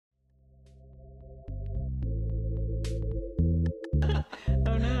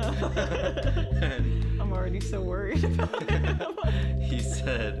I'm already so worried about him. He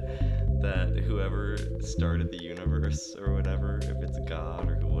said that whoever started the universe or whatever, if it's God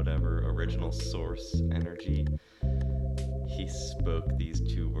or whatever, original source energy, he spoke these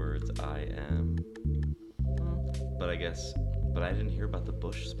two words, I am. But I didn't hear about the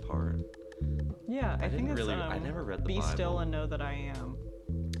Bush part. Yeah, I think it's I never read the Be Bible. still and know that I am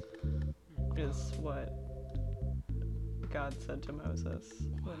is what God said to Moses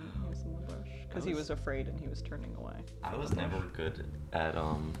when he was in the bush, because he was afraid and he was turning away. I was never good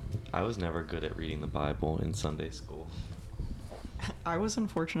at reading the Bible in Sunday school. I was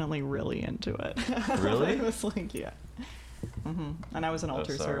unfortunately really into it. Really? I was like, yeah. And I was an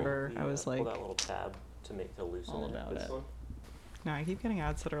altar server. I was like, pull that little tab to make to loosen all it. about This it. one? No, I keep getting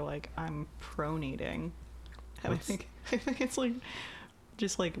ads that are like, I'm pronating. And I think it's like,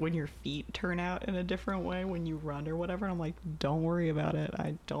 just like when your feet turn out in a different way when you run or whatever. I'm like, don't worry about it.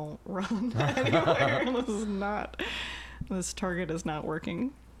 I don't run anywhere. This target is not working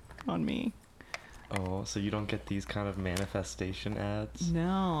on me. Oh, so you don't get these kind of manifestation ads?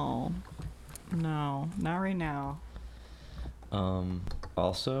 No, not right now.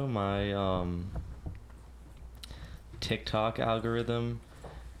 Also, my TikTok algorithm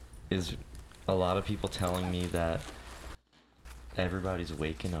is a lot of people telling me that everybody's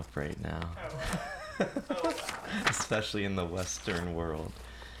waking up right now. Oh, wow. Especially in the Western world.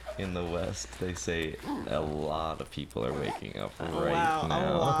 In the West, they say a lot of people are waking up right Wow,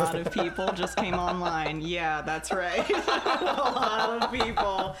 now. a lot of people just came online. Yeah, that's right. A lot of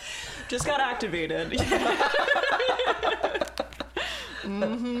people just got activated.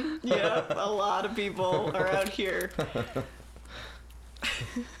 Yeah, a lot of people are out here.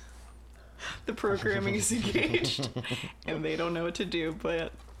 The programming is engaged, and they don't know what to do,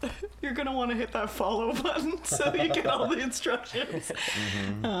 but you're going to want to hit that follow button so you get all the instructions.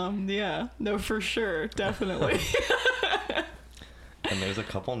 Yeah, no, for sure, definitely. And there's a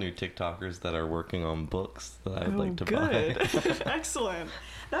couple new TikTokers that are working on books that I'd like to good. buy. Excellent.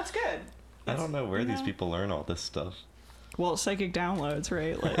 That's good. I don't know where these people learn all this stuff. Well, psychic downloads,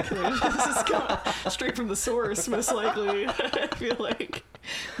 right? Like, this is coming straight from the source, most likely. I feel like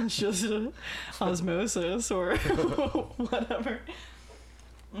it's just osmosis or whatever.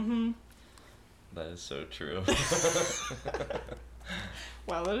 That is so true.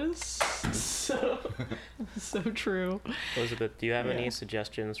 Wow, that is so true. Elizabeth, do you have any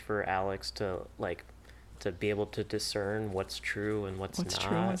suggestions for Alex to be able to discern what's true and what's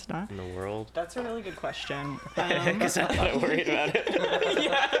true and what's not in the world? That's a really good question. Because I'm not worried about it.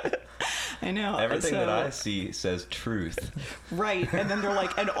 Yeah, I know. Everything that I see says truth. Right, and then they're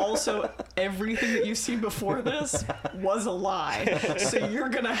like, and also everything that you've seen before this was a lie. So you're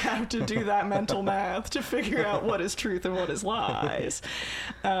gonna have to do that mental math to figure out what is truth and what is lies.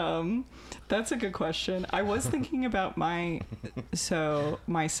 That's a good question. I was thinking about my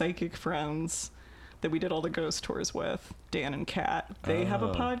psychic friends that we did all the ghost tours with, Dan and Kat. They have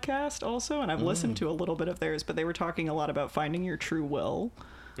a podcast also, and I've listened to a little bit of theirs, but they were talking a lot about finding your true will.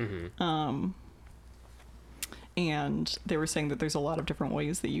 And they were saying that there's a lot of different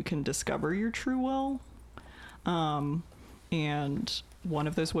ways that you can discover your true will. And one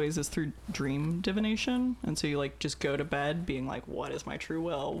of those ways is through dream divination. And so you like just go to bed being like, what is my true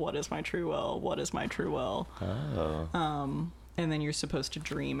will? What is my true will? What is my true will? And then you're supposed to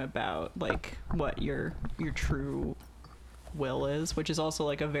dream about like what your true will is, which is also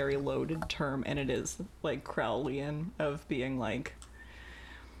like a very loaded term, and it is like Crowleyan of being like,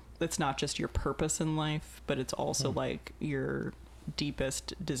 it's not just your purpose in life, but it's also like your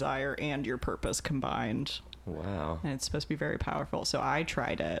deepest desire and your purpose combined. Wow. And it's supposed to be very powerful. So I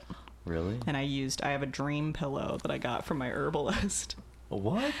tried it. Really? And I have a dream pillow that I got from my herbalist.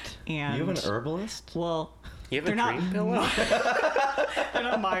 What? And you have an herbalist? Well, You have a dream pillow? they're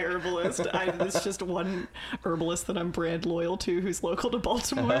not my herbalist. It's just one herbalist that I'm brand loyal to who's local to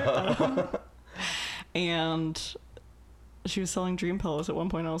Baltimore. And she was selling dream pillows at one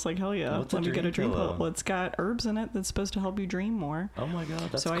point. I was like, hell yeah, let me get a dream pillow. Well, it's got herbs in it that's supposed to help you dream more. Oh my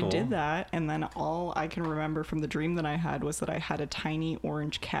god, that's so cool. I did that, and then all I can remember from the dream that I had was that I had a tiny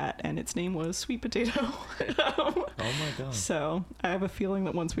orange cat, and its name was Sweet Potato. Oh my god. So I have a feeling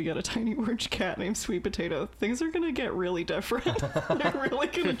that once we get a tiny orange cat named Sweet Potato, things are going to get really different. They're really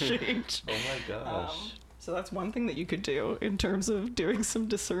going to change. Oh my gosh. So that's one thing that you could do in terms of doing some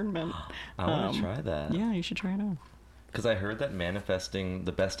discernment. I want to try that. Yeah, you should try it out. Because I heard that manifesting,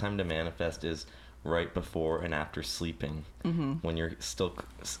 the best time to manifest is right before and after sleeping, when you're still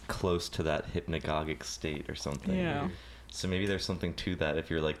close to that hypnagogic state or something. Yeah. So maybe there's something to that if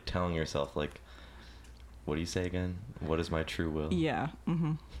you're like telling yourself like, what do you say again? What is my true will? Yeah.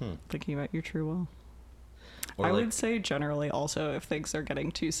 Thinking about your true will. Or I like, would say generally also if things are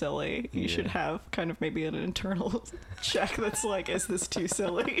getting too silly, you should have kind of maybe an internal check that's like, is this too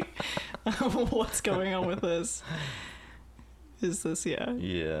silly? What's going on with this? Is this, yeah.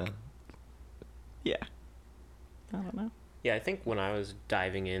 Yeah. I don't know. Yeah, I think when I was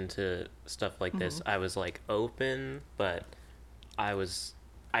diving into stuff like this, I was like open, but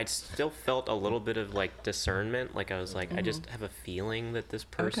I still felt a little bit of like discernment. Like I was like, I just have a feeling that this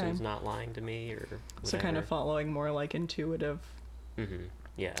person's not lying to me or whatever. So kind of following more like intuitive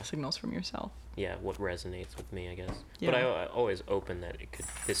signals from yourself. Yeah, what resonates with me, I guess. Yeah. But I always open that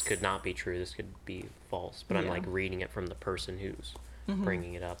this could not be true, this could be false. But I'm like reading it from the person who's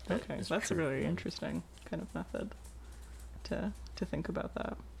bringing it up. Okay, that's a really interesting kind of method to think about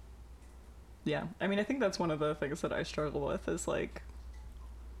that. Yeah, I mean, I think that's one of the things that I struggle with is like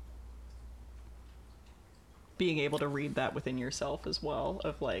being able to read that within yourself as well,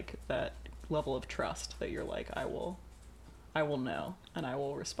 of like that level of trust that you're like, I will know and I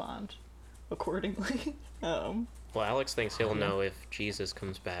will respond accordingly. Well, Alex thinks he'll know if Jesus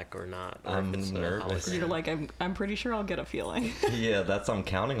comes back or not. Or I'm if it's nervous. A You're like, I'm pretty sure I'll get a feeling. Yeah, I'm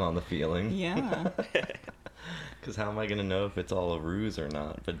counting on the feeling. Yeah. Because how am I going to know if it's all a ruse or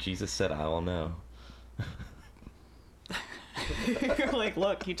not? But Jesus said, I will know. You're like,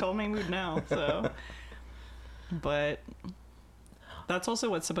 look, he told me we'd know, so. But that's also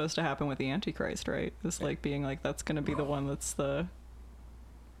what's supposed to happen with the Antichrist, right? It's like being like, that's going to be the one that's the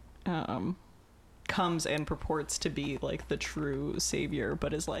comes and purports to be like the true savior,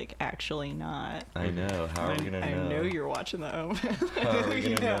 but is like actually not. I know. How are we going to know? I know you're watching the Omen. How are we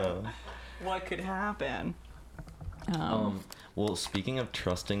going to know? What could happen? Well, speaking of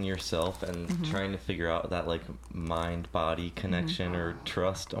trusting yourself and trying to figure out that like mind-body connection or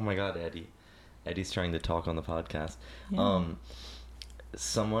trust. Oh my God, Eddie's trying to talk on the podcast. Yeah.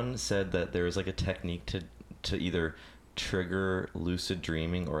 Someone said that there was like a technique to either trigger lucid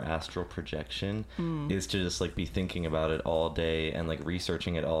dreaming or astral projection is to just like be thinking about it all day and like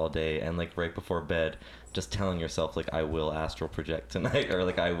researching it all day and like right before bed just telling yourself like I will astral project tonight or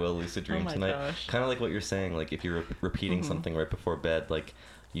like I will lucid dream tonight. Kind of like what you're saying, like if you're repeating something right before bed, like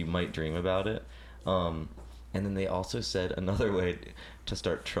you might dream about it. And then they also said another way to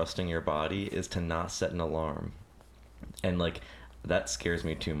start trusting your body is to not set an alarm. And like that scares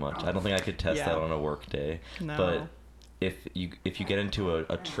me too much. I don't think I could test that on a work day. No. But if you get into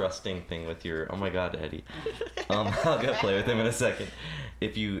a trusting thing with your, oh my God, Eddie, I'll go play with him in a second.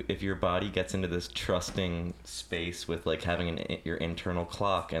 If your body gets into this trusting space with like having your internal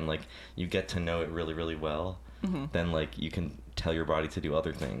clock and like you get to know it really, really well, then like you can tell your body to do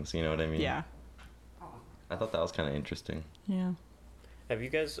other things. You know what I mean? Yeah. I thought that was kind of interesting. Yeah. Have you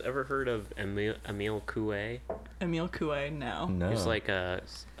guys ever heard of Emile Coué? Emile Coué, no. No. He was like a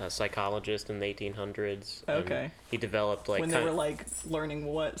psychologist in the 1800s. Okay. He developed like... When they were like learning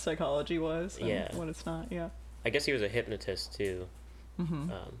what psychology was and what it's not, yeah. I guess he was a hypnotist too.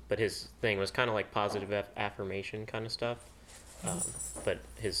 But his thing was kind of like positive affirmation kind of stuff. But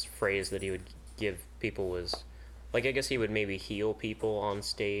his phrase that he would give people was... Like, I guess he would maybe heal people on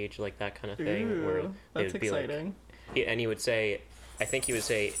stage, like that kind of thing. Ooh, where that's would be exciting. Like, and he would say... I think he would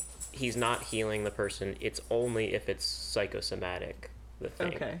say he's not healing the person. It's only if it's psychosomatic, the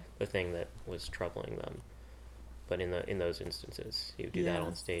thing that was troubling them. But in those instances, he would do that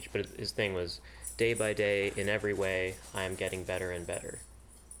on stage. But his thing was, day by day, in every way, I am getting better and better.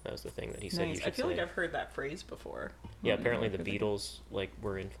 That was the thing that he said you should say. I feel like I've heard that phrase before. Yeah, apparently the Beatles like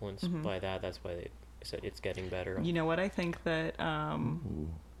were influenced by that. That's why they said it's getting better. You know what I think that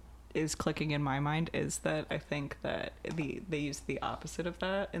is clicking in my mind is that I think that they used the opposite of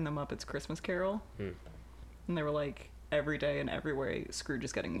that in the Muppets Christmas Carol. And they were like, every day and every way, Scrooge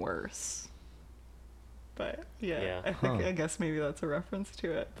is getting worse. But I guess maybe that's a reference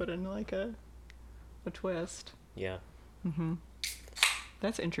to it, but in like a twist. Yeah.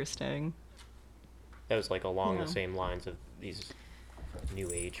 That's interesting. That was like along the same lines of these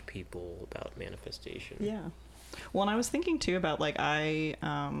new age people about manifestation. Yeah. Well, and I was thinking too about like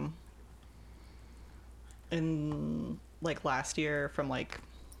in like last year from like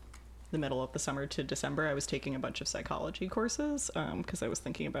the middle of the summer to December, I was taking a bunch of psychology courses because I was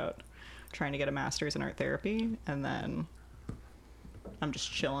thinking about trying to get a master's in art therapy, and then I'm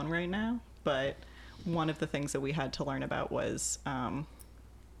just chilling right now. But one of the things that we had to learn about was I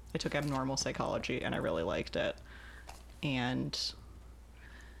took abnormal psychology and I really liked it. And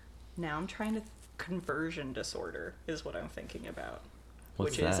now I'm trying to conversion disorder is what I'm thinking about.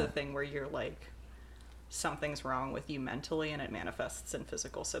 What's which is that? a thing where you're like something's wrong with you mentally and it manifests in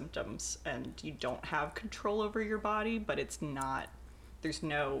physical symptoms, and you don't have control over your body, but there's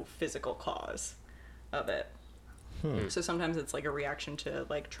no physical cause of it. So sometimes it's like a reaction to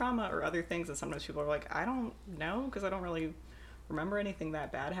like trauma or other things, and sometimes people are like, I don't know, because I don't really remember anything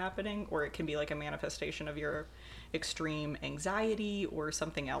that bad happening. Or it can be like a manifestation of your extreme anxiety or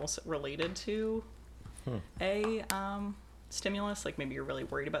something else related to a stimulus. Like maybe you're really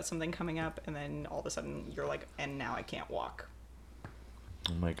worried about something coming up, and then all of a sudden you're like, and now I can't walk.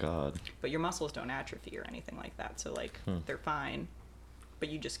 Oh my god. But your muscles don't atrophy or anything like that, so like they're fine, but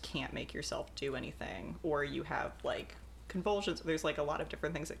you just can't make yourself do anything. Or you have like convulsions. There's like a lot of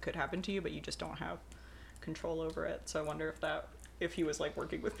different things that could happen to you, but you just don't have control over it. So I wonder if he was like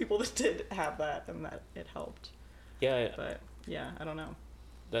working with people that did have that and that it helped. Yeah. But yeah, I don't know.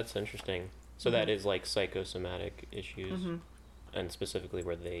 That's interesting. So that is like psychosomatic issues, and specifically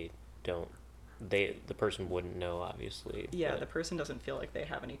where the person wouldn't know, obviously. Yeah, the person doesn't feel like they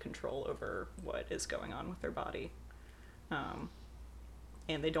have any control over what is going on with their body.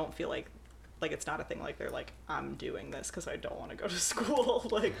 And they don't feel like it's not a thing like they're like, I'm doing this because I don't want to go to school.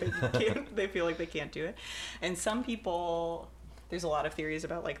 Like they feel like they can't do it. And some people, there's a lot of theories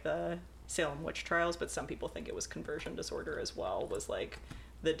about like the Salem witch trials, but some people think it was conversion disorder as well, was like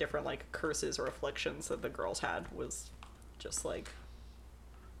the different like curses or afflictions that the girls had was just like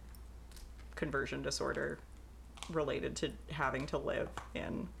conversion disorder related to having to live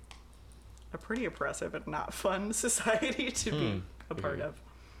in a pretty oppressive and not fun society to be a part of.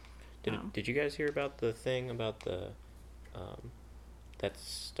 Did you guys hear about the thing about the that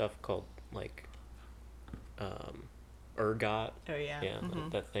stuff called like ergot? Oh yeah. Yeah,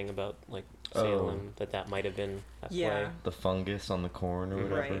 that thing about like Salem, that might have been at play. The fungus on the corn or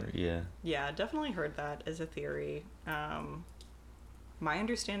whatever. Right. Yeah, definitely heard that as a theory. My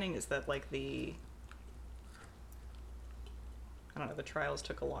understanding is that like the trials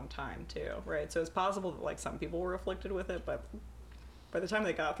took a long time too, right? So it's possible that like some people were afflicted with it, but by the time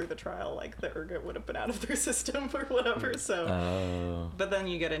they got through the trial, like the ergot would have been out of their system or whatever. So, but then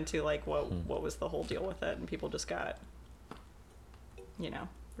you get into like what was the whole deal with it, and people just got,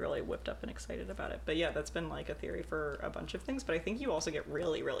 really whipped up and excited about it. But yeah, that's been like a theory for a bunch of things. But I think you also get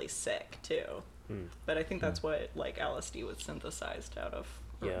really, really sick too. But I think that's what like LSD was synthesized out of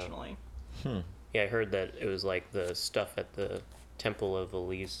originally. Yeah, I heard that it was like the stuff at the Temple of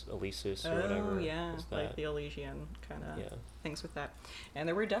Elysis or whatever. Oh yeah, like the Elysian kind of things with that. And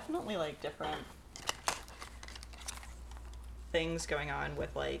there were definitely like different things going on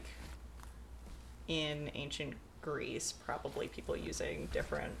with like in ancient Greece, probably people using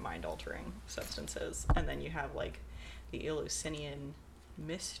different mind-altering substances. And then you have like the Eleusinian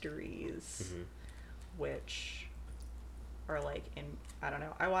mysteries, which are like I don't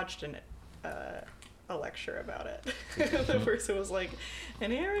know. I watched a lecture about it. The person was like,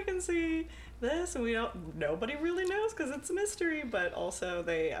 and here we can see this, and nobody really knows because it's a mystery. But also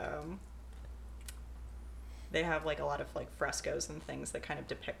they have like a lot of like frescoes and things that kind of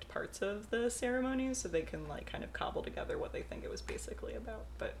depict parts of the ceremonies, so they can like kind of cobble together what they think it was basically about.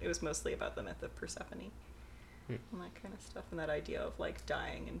 But it was mostly about the myth of Persephone and that kind of stuff, and that idea of like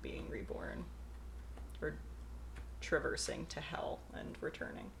dying and being reborn, or traversing to hell and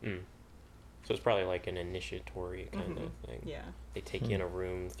returning. So it's probably like an initiatory kind of thing. Yeah. They take you in a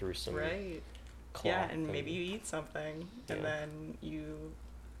room through some cloth. Yeah, and maybe you eat something, and then you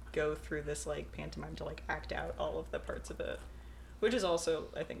go through this like pantomime to like act out all of the parts of it, which is also,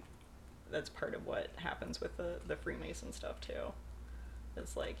 I think, that's part of what happens with the Freemason stuff too.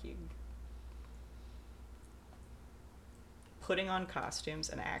 It's like you putting on costumes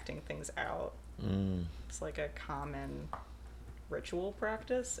and acting things out. It's like a common ritual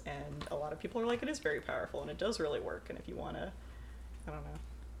practice, and a lot of people are like, it is very powerful and it does really work, and if you want to, I don't know.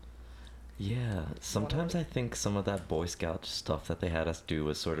 Yeah, sometimes I think some of that Boy Scout stuff that they had us do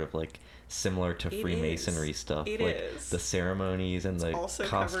was sort of like similar to Freemasonry stuff. It like is. The ceremonies and the also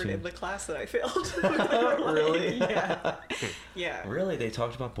costumes. covered in the class that I failed. Really? Yeah. Really? They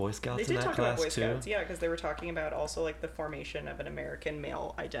talked about Boy Scouts in that class too? They did talk about Boy Scouts, yeah, because they were talking about also like the formation of an American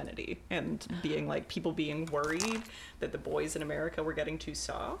male identity, and being like people being worried that the boys in America were getting too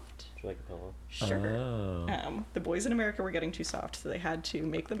soft. Would you like a pillow? Sure. Oh. The boys in America were getting too soft, so they had to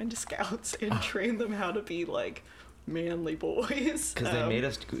make them into scouts and train them how to be like manly boys. Because they made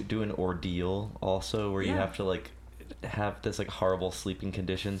us do an ordeal also, where you have to like have this like horrible sleeping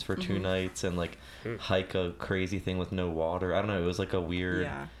conditions for 2 nights, and like hike a crazy thing with no water. I don't know, it was like a weird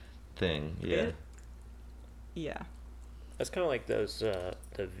thing. Yeah. That's kind of like those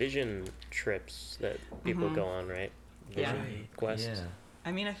the vision trips that people go on, right? Vision quest.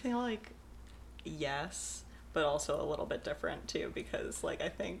 I mean, I feel like yes, but also a little bit different too, because like I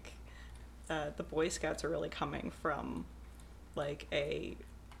think the Boy Scouts are really coming from like a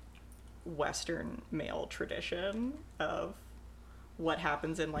Western male tradition of what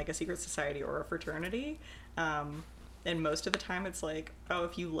happens in like a secret society or a fraternity, and most of the time it's like, oh,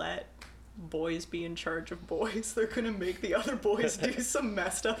 if you let boys be in charge of boys, they're gonna make the other boys do some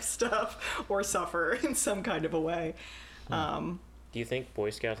messed up stuff or suffer in some kind of a way. Do you think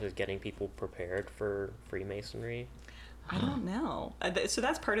Boy Scouts is getting people prepared for Freemasonry? I don't know. So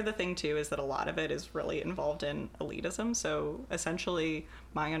that's part of the thing too, is that a lot of it is really involved in elitism. So essentially,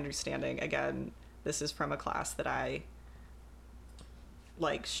 my understanding, again, this is from a class that I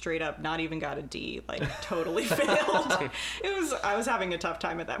like straight up not even got a D, like totally failed. I was having a tough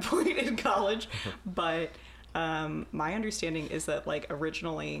time at that point in college, but my understanding is that like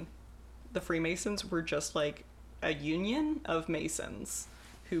originally the Freemasons were just like a union of Masons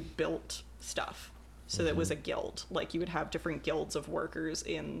who built stuff. So that was a guild. Like you would have different guilds of workers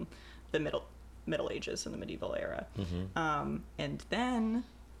in the Middle Ages, in the medieval era. And then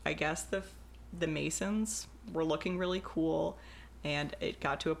I guess the Masons were looking really cool, and it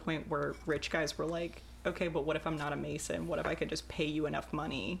got to a point where rich guys were like, okay, but what if I'm not a Mason? What if I could just pay you enough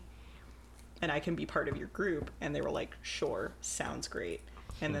money and I can be part of your group? And they were like, sure, sounds great.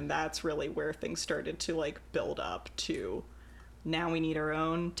 And then that's really where things started to like build up to, now we need our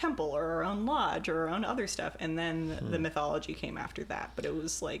own temple or our own lodge or our own other stuff. And then the mythology came after that. But it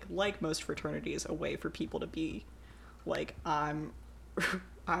was like most fraternities, a way for people to be like, I'm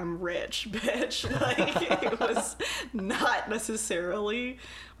rich, bitch. Like it was not necessarily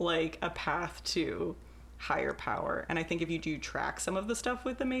like a path to higher power. And I think if you do track some of the stuff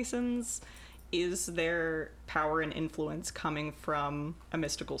with the Masons, is their power and influence coming from a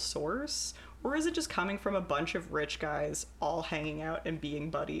mystical source? Or is it just coming from a bunch of rich guys all hanging out and being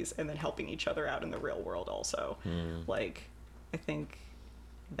buddies and then helping each other out in the real world also? Like, I think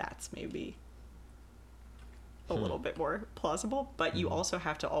that's maybe a little bit more plausible. But you also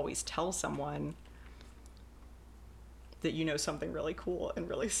have to always tell someone that you know something really cool and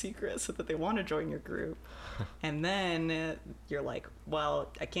really secret so that they want to join your group. And then you're like, well,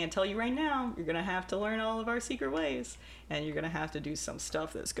 I can't tell you right now. You're going to have to learn all of our secret ways. And you're going to have to do some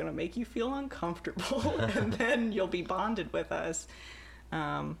stuff that's going to make you feel uncomfortable. And then you'll be bonded with us.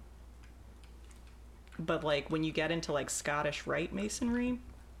 But like when you get into like Scottish Rite Masonry,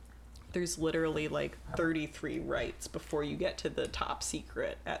 there's literally like 33 rites before you get to the top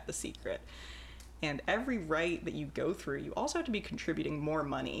secret at the secret. And every rite that you go through, you also have to be contributing more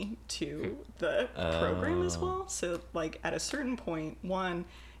money to the program as well. So, like, at a certain point, one,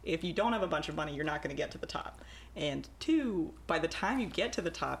 if you don't have a bunch of money, you're not going to get to the top. And two, by the time you get to the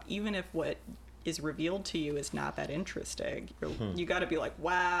top, even if what is revealed to you is not that interesting, you got to be like,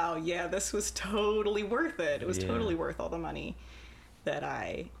 wow, yeah, this was totally worth it. It was totally worth all the money that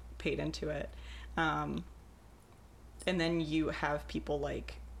I paid into it. And then you have people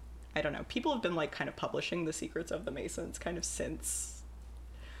like, I don't know, people have been like kind of publishing the secrets of the Masons kind of since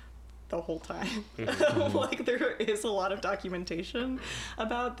the whole time. Like there is a lot of documentation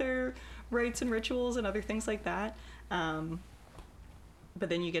about their rites and rituals and other things like that. But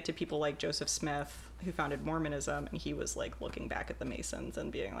then you get to people like Joseph Smith, who founded Mormonism, and he was like looking back at the Masons and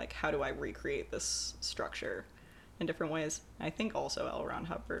being like, how do I recreate this structure in different ways? And I think also L. Ron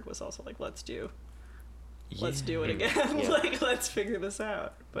Hubbard was also like, let's do it again. Like, let's figure this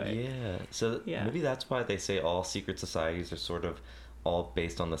out. But so maybe that's why they say all secret societies are sort of all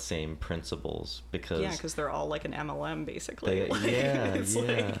based on the same principles, because they're all like an MLM basically. Like,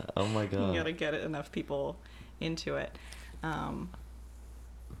 like, oh my god, you gotta get enough people into it.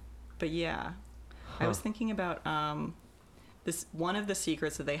 But I was thinking about this. One of the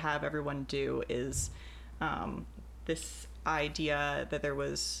secrets that they have everyone do is this idea that there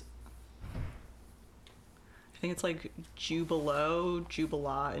was, I think it's like Jubilo,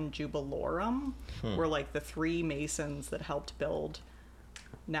 Jubilah, and Jubilorum were like the three Masons that helped build.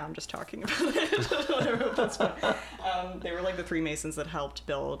 Now I'm just talking about it. Whatever, that's fine. They were like the three Masons that helped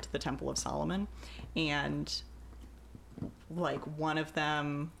build the Temple of Solomon, and like one of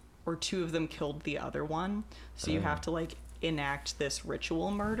them or two of them killed the other one. So you have to like enact this ritual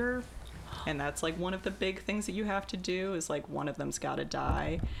murder. And that's like one of the big things that you have to do is like one of them's got to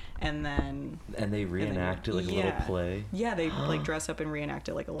die, and they reenact it like a little play. Yeah, they like dress up and reenact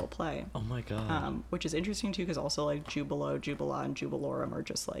it like a little play. Oh my god. Which is interesting too, because also like Jubilo, Jubilah, and Jubilorum are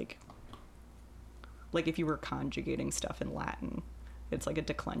just like if you were conjugating stuff in Latin, it's like a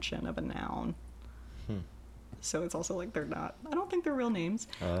declension of a noun. So it's also like they're not. I don't think they're real names.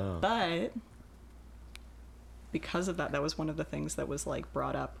 But because of that, that was one of the things that was like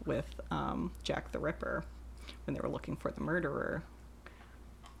brought up with Jack the Ripper when they were looking for the murderer.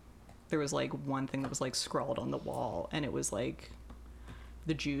 There was like one thing that was like scrawled on the wall, and it was like,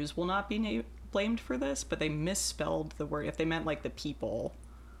 the Jews will not be blamed for this, but they misspelled the word. If they meant like the people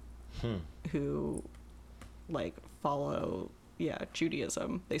who like follow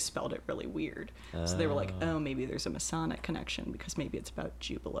Judaism, they spelled it really weird. So they were like, oh, maybe there's a Masonic connection because maybe it's about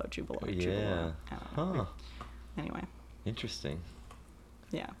Jubilo. Yeah. Huh. Anyway. Interesting.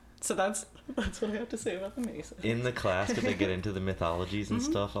 Yeah. So that's what I have to say about the Masons. In the class, did they get into the mythologies and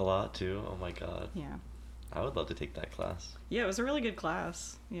stuff a lot too? Oh my god. Yeah. I would love to take that class. Yeah, it was a really good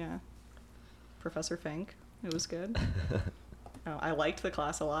class. Yeah. Professor Fink. It was good. I liked the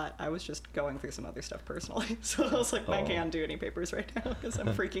class a lot. I was just going through some other stuff personally. So I was like, I can't do any papers right now because I'm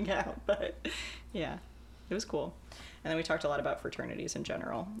freaking out. But yeah, it was cool. And then we talked a lot about fraternities in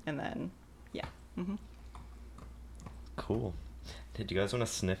general. And then, yeah. Mm-hmm. Cool. Did you guys want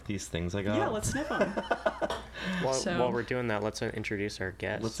to sniff these things I got? Yeah, let's sniff them. While we're doing that, let's introduce our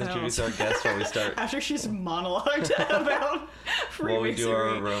guest. Let's introduce our guest while we start. After she's monologued about Freemasonry. While we do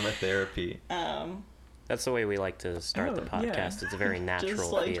our aromatherapy. That's the way we like to start the podcast. Yeah. It's a very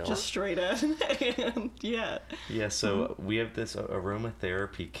natural feel. Just straight in. And yeah. Yeah, so we have this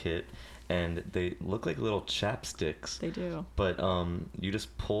aromatherapy kit, and they look like little chapsticks. They do. But you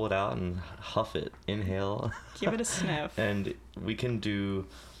just pull it out and huff it. Inhale. Give it a sniff. And we can do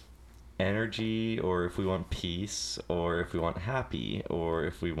energy, or if we want peace, or if we want happy, or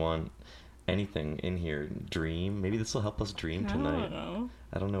if we want anything in here. Dream. Maybe this will help us dream tonight. I don't know.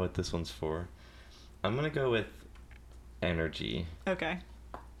 I don't know what this one's for. I'm going to go with energy. Okay.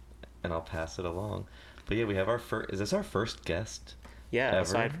 And I'll pass it along. But yeah, we have our first... Is this our first guest? Yeah, ever?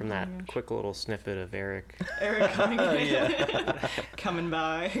 Aside from that quick little snippet of Eric. Eric coming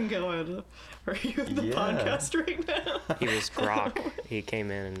by and going, are you in the podcast right now? He was grok. He came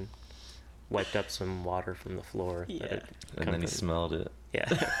in and wiped up some water from the floor. Yeah. And then he smelled it. Yeah,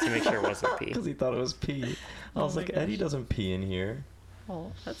 to make sure it wasn't pee. Because he thought it was pee. I was like, gosh. Eddie doesn't pee in here.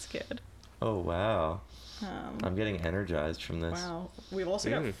 Well, that's good. Oh, wow. I'm getting energized from this. Wow. We've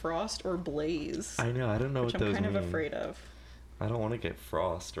also got frost or blaze. I know. I don't know what those mean. I'm kind of afraid of. I don't want to get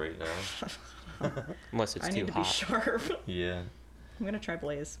frost right now. Unless it's too hot. I need to be sharp. Yeah. I'm going to try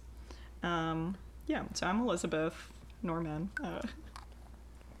blaze. Yeah, so I'm Elizabeth Norman.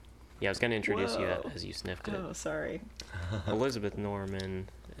 Yeah, I was going to introduce you as you sniffed it. Oh, sorry. Elizabeth Norman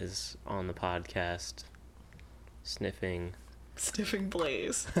is on the podcast sniffing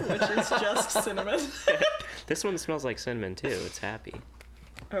blaze, which is just cinnamon. This one smells like cinnamon too. It's happy.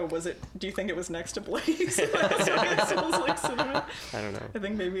 Oh, was it? Do you think it was next to blaze? That's why it smells like cinnamon. I don't know. I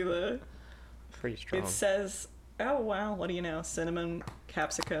think maybe pretty strong. It says, oh wow, what do you know? Cinnamon,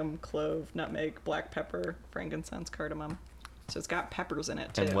 capsicum, clove, nutmeg, black pepper, frankincense, cardamom. So it's got peppers in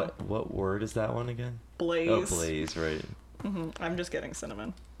it too. And what word is that one again? Blaze. Oh, blaze, right. I'm just getting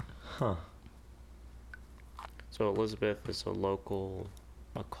cinnamon. Huh. So Elizabeth is a local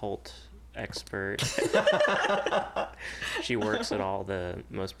occult expert. She works at all the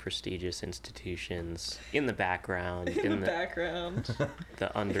most prestigious institutions in the background. In the background.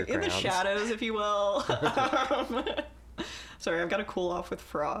 The underground. In the shadows, if you will. Sorry, I've got to cool off with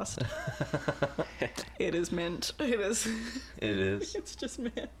frost. It is mint. It is. It is. It's just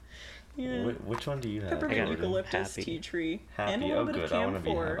mint. Yeah. Which one do you have? Peppermint eucalyptus tea tree. Happy. And a little bit good. Of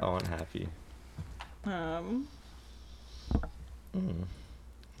camphor. I want happy. I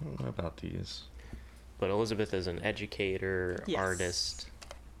don't know about these. But Elizabeth is an educator, artist.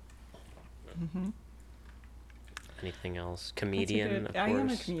 Anything else? Comedian, of course. I am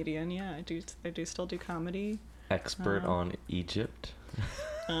a comedian, yeah. I do still do comedy. Expert on Egypt.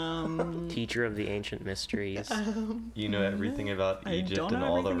 Teacher of the ancient mysteries. You know everything about Egypt and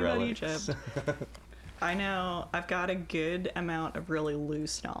all the relics. I know I've got a good amount of really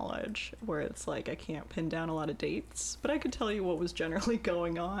loose knowledge where it's like I can't pin down a lot of dates, but I could tell you what was generally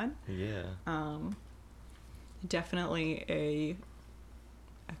going on. Yeah. Definitely a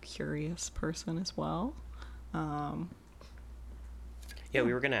curious person as well. Yeah,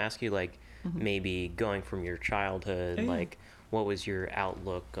 we were gonna ask you like maybe going from your childhood, like what was your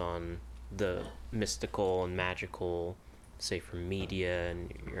outlook on the mystical and magical, say from media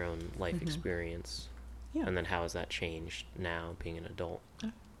and your own life experience? Yeah. And then how has that changed now being an adult?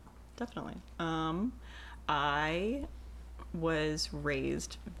 Definitely. I was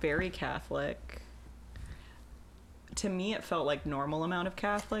raised very Catholic. To me, it felt like normal amount of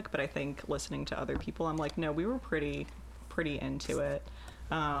Catholic, but I think listening to other people, I'm like, no, we were pretty into it.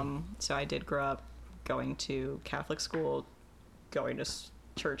 So I did grow up going to Catholic school, going to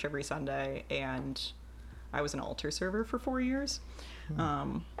church every Sunday, and I was an altar server for 4 years. So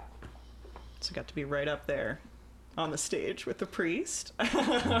I got to be right up there on the stage with the priest.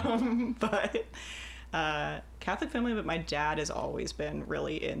 But Catholic family, but my dad has always been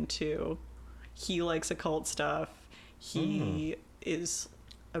really into, he likes occult stuff. He is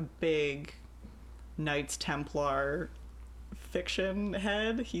a big Knights Templar fiction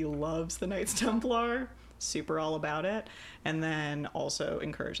head. He loves the Knights Templar, super all about it, and then also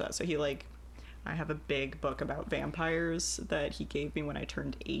encouraged that. So he I have a big book about vampires that he gave me when I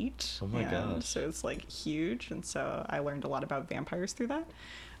turned 8. Oh my gosh. So it's huge, and so I learned a lot about vampires through that.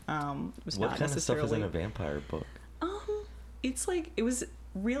 What kind of stuff is in a vampire book? It's it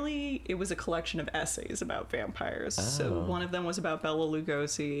was a collection of essays about vampires. Oh. So one of them was about Bela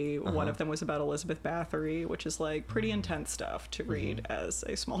Lugosi. One of them was about Elizabeth Bathory, which is pretty intense stuff to read as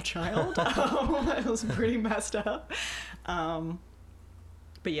a small child. It was pretty messed up.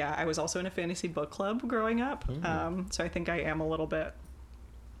 But yeah, I was also in a fantasy book club growing up. So I think I am a little bit,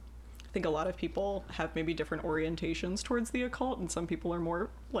 I think a lot of people have maybe different orientations towards the occult, and some people are more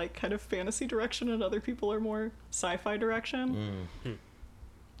kind of fantasy direction, and other people are more sci-fi direction.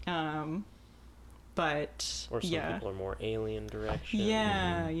 But or some people are more alien direction.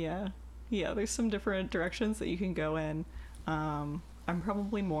 Yeah, there's some different directions that you can go in. I'm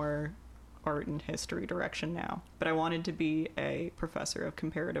probably more art and history direction now, but I wanted to be a professor of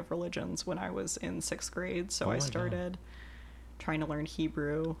comparative religions when I was in 6th grade, so I started trying to learn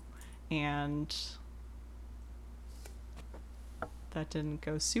Hebrew, and that didn't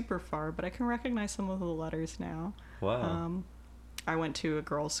go super far, but I can recognize some of the letters now. Wow. I went to a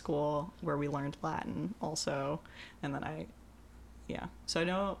girls' school where we learned Latin also, and then so I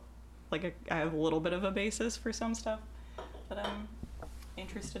know I have a little bit of a basis for some stuff that I'm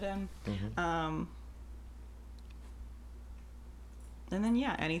interested in. And then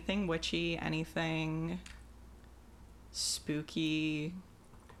anything witchy, anything spooky.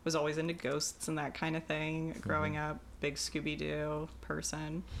 Was always into ghosts and that kind of thing growing up. Big Scooby-Doo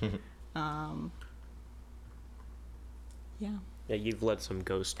person. Yeah, you've led some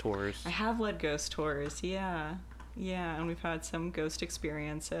ghost tours. I have led ghost tours, yeah, and we've had some ghost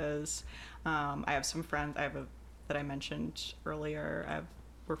experiences. I have some friends that I mentioned earlier.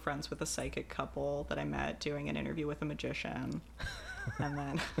 We're friends with a psychic couple that I met doing an interview with a magician. And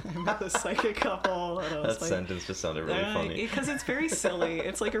then I met this psychic couple. And I was that sentence just sounded really funny. Because it's very silly.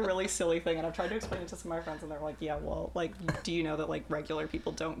 It's a really silly thing. And I've tried to explain it to some of my friends, and they're like, yeah, well, do you know that regular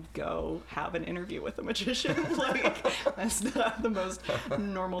people don't go have an interview with a magician? That's not the most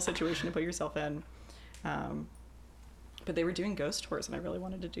normal situation to put yourself in. But they were doing ghost tours, and I really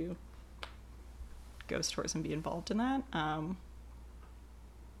wanted to do ghost tours and be involved in that. I'm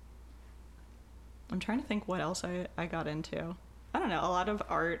trying to think what else I got into. I don't know, a lot of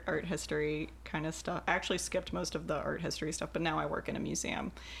art history kind of stuff. I actually skipped most of the art history stuff, but now I work in a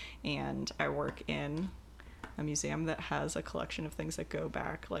museum, and I work in a museum that has a collection of things that go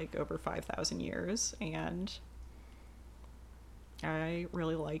back over 5,000 years, and I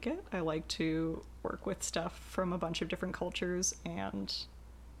really like it. I like to work with stuff from a bunch of different cultures and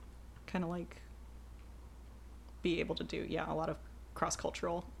kind of be able to do, a lot of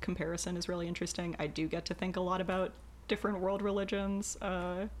cross-cultural comparison is really interesting. I do get to think a lot about different world religions,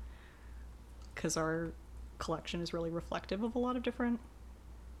 because our collection is really reflective of a lot of different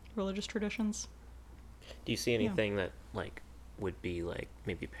religious traditions. Do you see anything that would be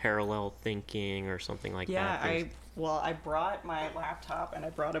maybe parallel thinking or something like that? Yeah, I brought my laptop, and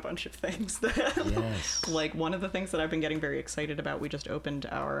I brought a bunch of things that one of the things that I've been getting very excited about, we just opened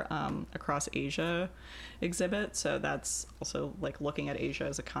our Across Asia exhibit, so that's also looking at Asia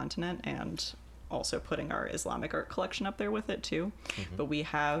as a continent and also putting our Islamic art collection up there with it too. But we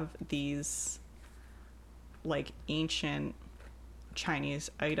have these ancient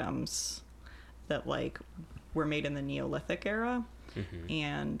Chinese items that were made in the Neolithic era.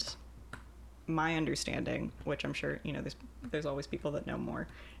 And my understanding, which I'm sure there's always people that know more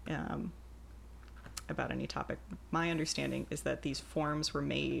about any topic, my understanding is that these forms were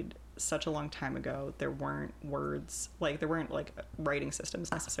made such a long time ago. There weren't words, there weren't writing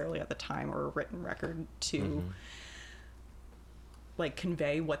systems necessarily at the time, or a written record to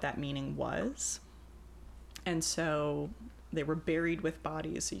convey what that meaning was. And so they were buried with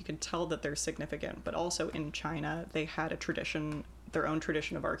bodies, so you can tell that they're significant. But also in China, they had their own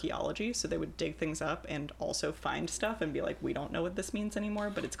tradition of archaeology, so they would dig things up and also find stuff and be we don't know what this means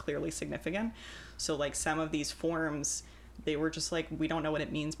anymore, but it's clearly significant. So some of these forms, they were just we don't know what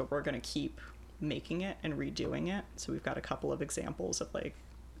it means, but we're going to keep making it and redoing it. So we've got a couple of examples of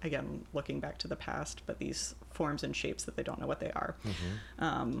again, looking back to the past, but these forms and shapes that they don't know what they are.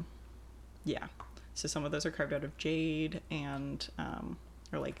 So some of those are carved out of jade, and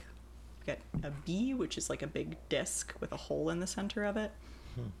or like get a bee, which is like a big disc with a hole in the center of it.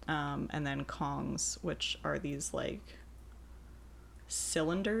 And then kongs, which are these like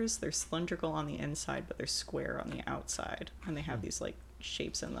cylinders. They're cylindrical on the inside, but they're square on the outside, and they have these like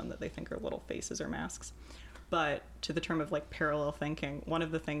shapes in them that they think are little faces or masks. But to the term of like parallel thinking, one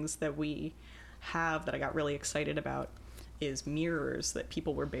of the things that we have that I got really excited about is mirrors that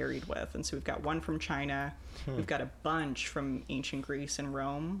people were buried with. And so we've got one from China, we've got a bunch from ancient Greece and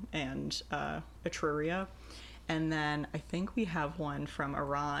Rome and Etruria, and then I think we have one from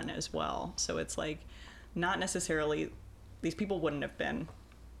Iran as well. So it's like not necessarily, these people wouldn't have been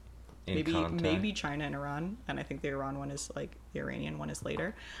maybe China and Iran, and I think the Iran one is like, the Iranian one is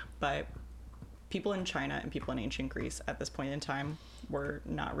later, but people in China and people in ancient Greece at this point in time were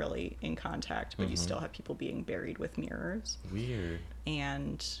not really in contact, but you still have people being buried with mirrors. Weird.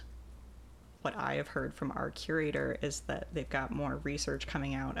 And what I have heard from our curator is that they've got more research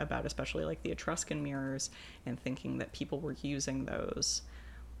coming out about especially like the Etruscan mirrors, and thinking that people were using those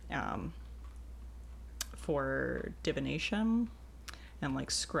for divination and like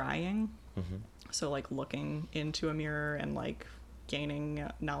scrying. So like looking into a mirror and like gaining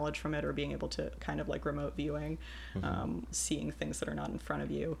knowledge from it, or being able to kind of like remote viewing, seeing things that are not in front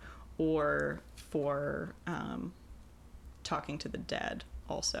of you, or for talking to the dead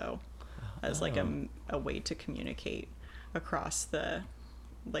also, as like a way to communicate across the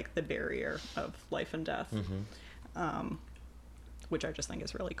like the barrier of life and death. Which I just think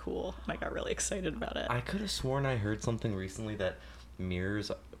is really cool, and I got really excited about it. I could have sworn I heard something recently that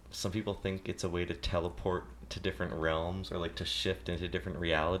mirrors, some people think it's a way to teleport to different realms, or like to shift into different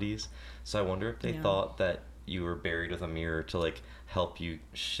realities. So I wonder if they thought that you were buried with a mirror to like help you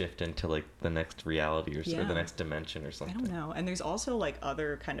shift into like the next reality, or the next dimension or something. I don't know. And there's also like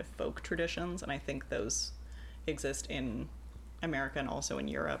other kind of folk traditions, and I think those exist in America and also in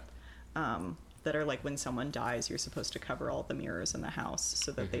Europe, that are like when someone dies, you're supposed to cover all the mirrors in the house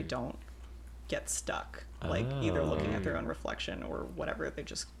so that they don't get stuck, like either looking at their own reflection or whatever. They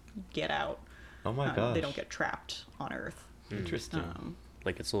just get out. Oh my gosh. They don't get trapped on Earth. Interesting.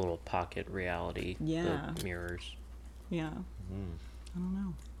 Like it's a little pocket reality. Yeah. The mirrors. Yeah. I don't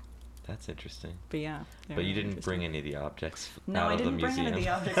know. That's interesting. But yeah. But you didn't bring any of the objects No, out I of the didn't bring museum. any of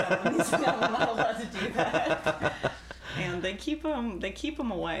the objects out of the museum. I'm not allowed to do that. And they keep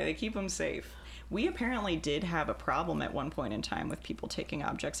them away. They keep them safe. We apparently did have a problem at one point in time with people taking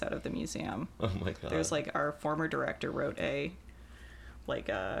objects out of the museum. Oh my god. There's like, our former director wrote a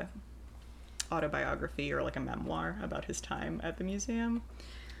autobiography or like a memoir about his time at the museum.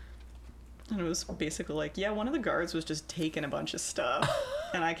 And it was basically like, yeah, one of the guards was just taking a bunch of stuff.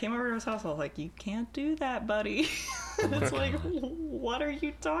 And I came over to his house, I was like, you can't do that, buddy. And it's like, what are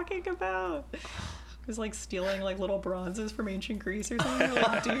you talking about? It was like stealing like little bronzes from ancient Greece or something. You're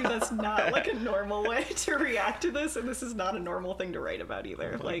like, dude, that's not like a normal way to react to this, and this is not a normal thing to write about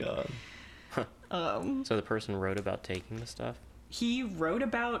either. Oh my god. So the person wrote about taking the stuff? He wrote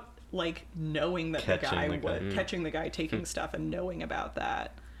about like knowing that catching the guy taking stuff and knowing about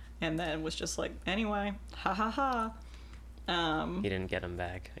that, and then was just like, anyway, ha ha ha. He didn't get him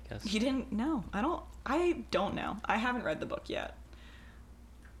back, I guess. He didn't. No, I don't know. I haven't read the book yet,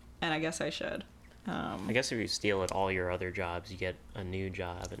 and I guess I should. I guess if you steal at all your other jobs, you get a new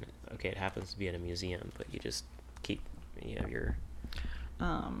job, and okay, it happens to be at a museum, but you just keep, you know, your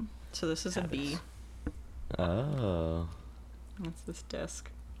so this is habits. A bee. Oh. That's this disc.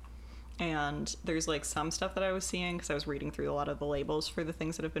 And there's like some stuff that I was seeing, because I was reading through a lot of the labels for the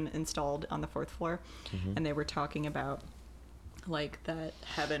things that have been installed on the 4th floor, and they were talking about like that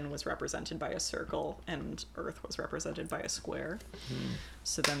heaven was represented by a circle and Earth was represented by a square.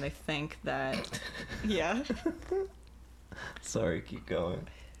 So then they think that yeah. Sorry, keep going.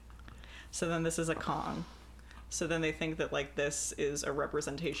 So then this is a Kong. So then they think that like this is a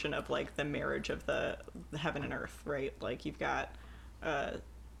representation of like the marriage of the heaven and earth, right? Like you've got a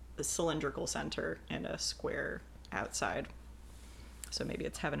cylindrical center and a square outside. So maybe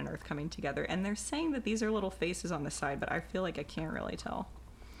it's heaven and earth coming together. And they're saying that these are little faces on the side, but I feel like I can't really tell.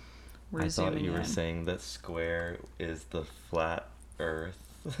 I thought you were saying that square is the flat earth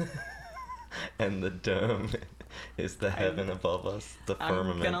and the dome is the heaven above us, the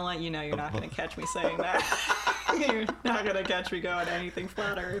firmament. I'm gonna let you know you're not gonna catch me saying that. You're not gonna catch me going anything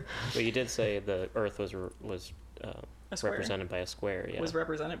flat earth. But you did say the earth was represented by a square. Yeah. Was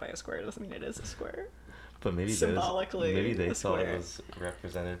represented by a square doesn't mean it is a square. But maybe symbolically, maybe they thought it was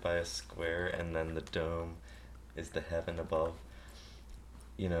represented by a square, and then the dome is the heaven above.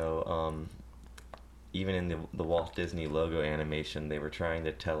 You know, even in the Walt Disney logo animation, they were trying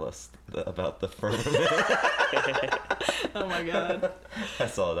to tell us about the firmament. Oh my god. I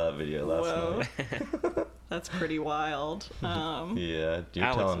saw that video last night. That's pretty wild. Yeah,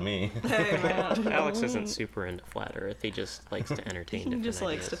 you're telling me. Hey, man. Alex isn't super into flat Earth. He just likes to entertain. He just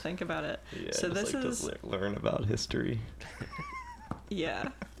likes to think about it. Yeah, so this is to learn about history. Yeah,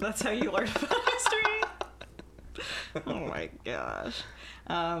 that's how you learn about history. Oh my gosh.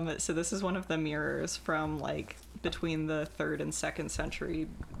 So this is one of the mirrors from like between the 3rd and 2nd century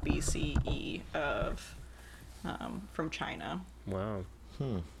BCE of from China. Wow.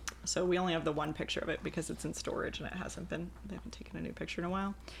 So we only have the one picture of it because it's in storage and they haven't taken a new picture in a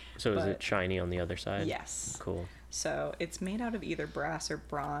while. So is it shiny on the other side? Yes. Cool. So it's made out of either brass or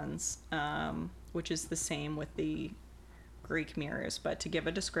bronze, which is the same with the Greek mirrors. But to give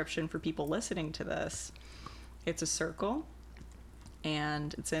a description for people listening to this, it's a circle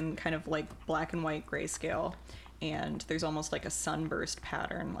and it's in kind of like black and white grayscale. And there's almost like a sunburst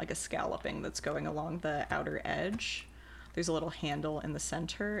pattern, like a scalloping that's going along the outer edge. There's a little handle in the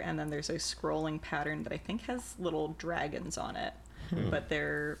center, and then there's a scrolling pattern that I think has little dragons on it. But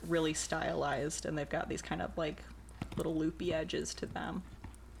they're really stylized, and they've got these kind of like little loopy edges to them.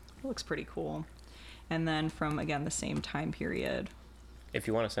 It looks pretty cool. And then from, again, the same time period. If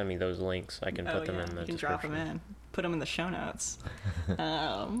you want to send me those links, I can put them in the description. You can drop them in. Put them in the show notes.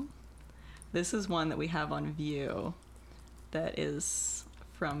 This is one that we have on view that is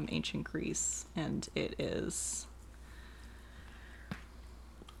from ancient Greece, and it is...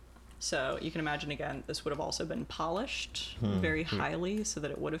 So you can imagine, again, this would have also been polished very highly so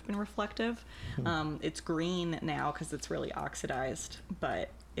that it would have been reflective. It's green now because it's really oxidized, but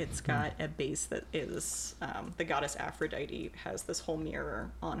it's got a base that is, the goddess Aphrodite has this whole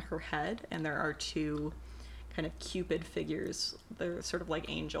mirror on her head, and there are 2 kind of Cupid figures. They're sort of like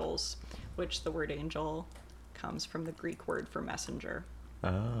angels, which the word angel comes from the Greek word for messenger,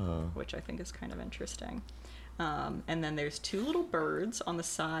 which I think is kind of interesting. And then there's 2 little birds on the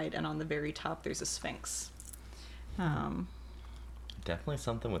side, and on the very top there's a sphinx. Definitely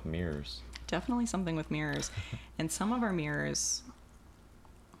something with mirrors. Definitely something with mirrors. And some of our mirrors,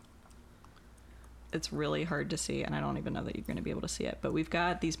 it's really hard to see, and I don't even know that you're going to be able to see it, but we've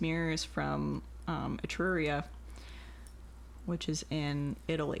got these mirrors from Etruria, which is in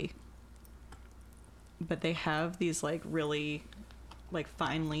Italy. But they have these like really... like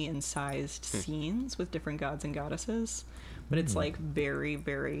finely incised scenes with different gods and goddesses, but it's like very,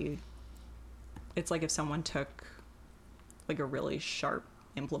 very, it's like if someone took like a really sharp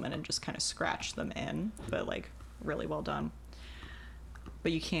implement and just kind of scratched them in, but like really well done.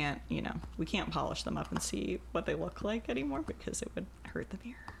 But you can't, we can't polish them up and see what they look like anymore because it would hurt the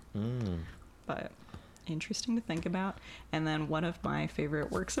mirror. But interesting to think about. And then one of my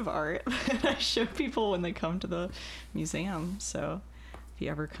favorite works of art that I show people when they come to the museum, so if you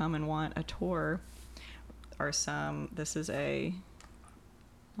ever come and want a tour, are some, this is a,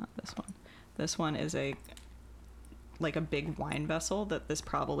 not this one, this one is a, like a big wine vessel that this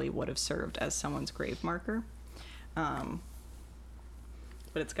probably would have served as someone's grave marker.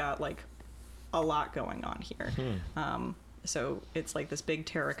 But it's got like a lot going on here. So it's like this big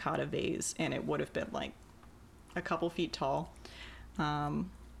terracotta vase, and it would have been like a couple feet tall.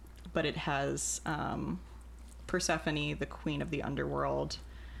 But it has, Persephone, the queen of the underworld,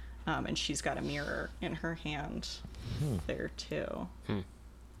 and she's got a mirror in her hand there too.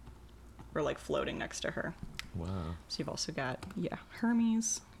 Or like floating next to her. Wow. So you've also got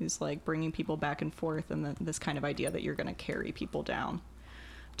Hermes, who's like bringing people back and forth, and this kind of idea that you're going to carry people down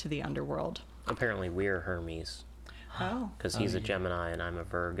to the underworld. Apparently we're Hermes. Oh. Because he's a Gemini and I'm a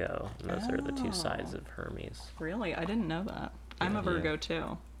Virgo, and those are the 2 sides of Hermes. Really? I didn't know that. I'm a Virgo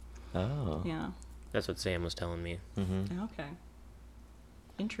too. Oh. Yeah. That's what Sam was telling me. Okay.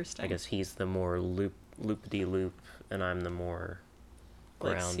 Interesting. I guess he's the more loop-de-loop, and I'm the more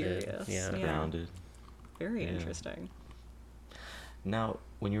grounded. Serious. Yeah. Grounded. Very interesting. Now,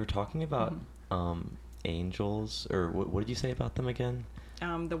 when you were talking about angels, or what did you say about them again?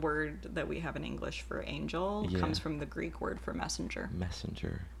 The word that we have in English for angel comes from the Greek word for messenger.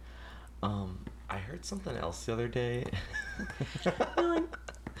 Messenger. I heard something else the other day.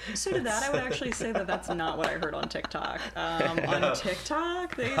 So to that, I would actually say that that's not what I heard on TikTok. On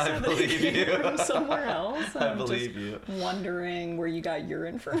TikTok, they said that it came from somewhere else. I believe you. Wondering where you got your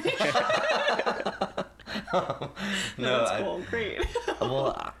information. No, that's cool. Great.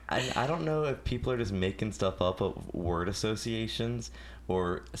 Well, I don't know if people are just making stuff up of word associations,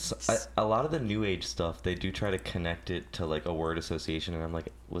 or a lot of the new age stuff, they do try to connect it to like a word association, and I'm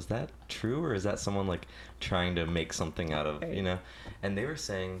like, was that true, or is that someone like trying to make something out of, And they were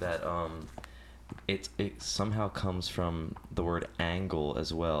saying that it somehow comes from the word angle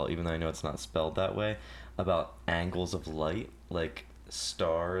as well, even though I know it's not spelled that way, about angles of light, like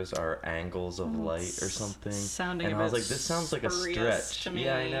stars are angles of light or something. Sounding and I was like, this sounds like a stretch.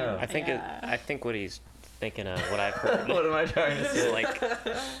 Yeah, I know. I think what he's thinking of, what I've heard. What am I trying to say?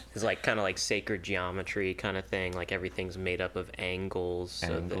 Is like kind of like sacred geometry kind of thing. Like everything's made up of angles.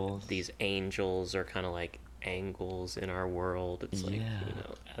 Angles. So these angels are kind of like angles in our world. It's like,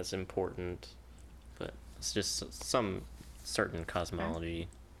 as important, but it's just some certain cosmology.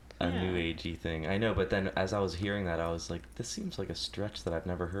 A new agey thing. I know, but then as I was hearing that, I was like, this seems like a stretch that I've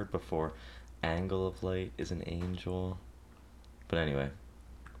never heard before. Angle of light is an angel. But anyway.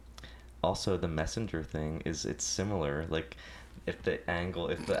 Also, the messenger thing it's similar. Like, if the angle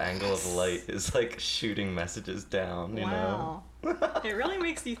of light is like shooting messages down, you know? It really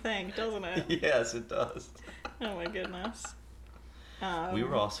makes you think, doesn't it? Yes, it does. Oh my goodness. We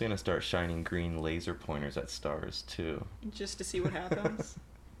were also going to start shining green laser pointers at stars, too. Just to see what happens?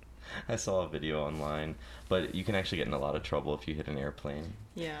 I saw a video online, but you can actually get in a lot of trouble if you hit an airplane.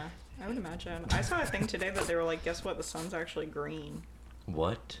 Yeah, I would imagine. I saw a thing today that they were like, guess what? The sun's actually green.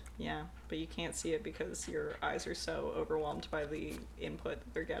 What? Yeah, but you can't see it because your eyes are so overwhelmed by the input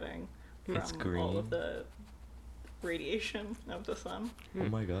that they're getting from all of the radiation of the sun. Oh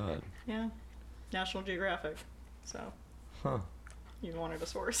my god. Yeah. National Geographic. So. Huh. You wanted a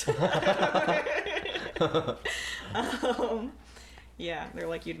source. Yeah, they're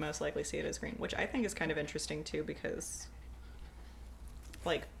like, you'd most likely see it as green, which I think is kind of interesting too, because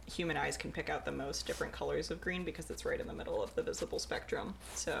like human eyes can pick out the most different colors of green because it's right in the middle of the visible spectrum.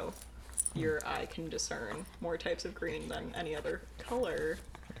 So your eye can discern more types of green than any other color.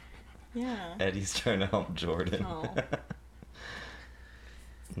 Yeah. Eddie's trying to help Jordan. Oh.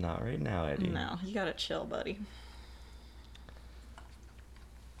 Not right now, Eddie. No, you gotta chill, buddy.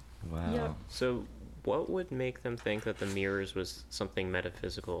 Wow. Yep. So what would make them think that the mirrors was something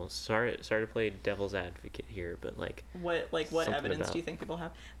metaphysical? Sorry to play devil's advocate here, but what evidence do you think people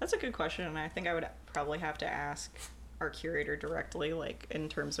have? That's a good question, and I think I would probably have to ask our curator directly, like in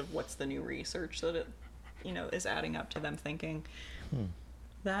terms of what's the new research that it, is adding up to them thinking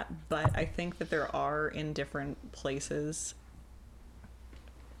that. But I think that there are in different places,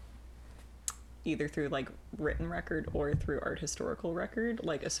 either through like written record or through art historical record,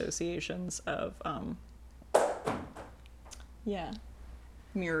 like associations of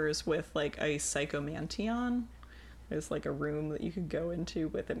mirrors with like a psychomanteon. There's like a room that you could go into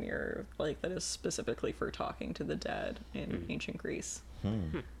with a mirror like that is specifically for talking to the dead in ancient Greece.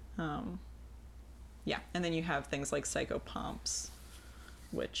 And then you have things like psychopomps,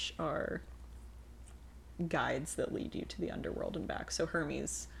 which are guides that lead you to the underworld and back. So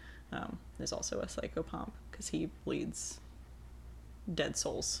Hermes is also a psychopomp because he leads dead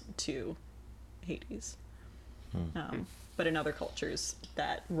souls to Hades. But in other cultures,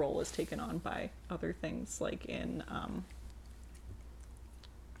 that role is taken on by other things, like in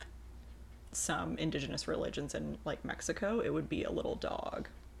some indigenous religions in like Mexico, it would be a little dog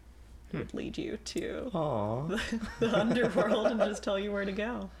who would lead you to the underworld and just tell you where to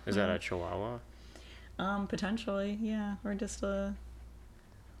go. Is that a Chihuahua? Potentially, yeah, or just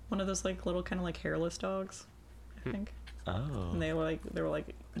one of those like little kind of like hairless dogs, I think. Oh. And they were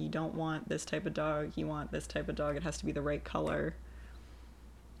like, you don't want this type of dog, you want this type of dog, it has to be the right color.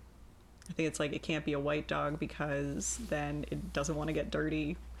 I think it's like, it can't be a white dog because then it doesn't want to get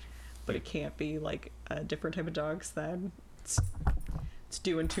dirty, but it can't be like a different type of dog because then it's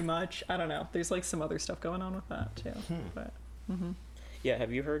doing too much. I don't know. There's like some other stuff going on with that too. But yeah,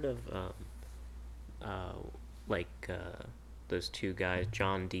 have you heard of those two guys,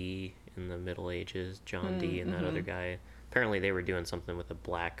 John Dee in the Middle Ages, John Dee and that other guy? Apparently they were doing something with a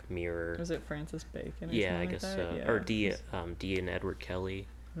black mirror. Was it Francis Bacon or yeah, I something guess like so. Yeah. Or Dee and Edward Kelly.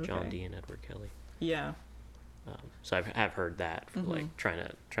 Okay. John Dee and Edward Kelly. Yeah. So I've heard that, like trying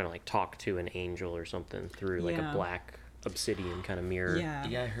to like talk to an angel or something through like a black obsidian kind of mirror. Yeah.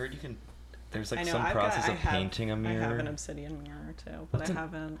 Yeah, I heard you can. There's like some process of painting a mirror. I have an obsidian mirror too, but I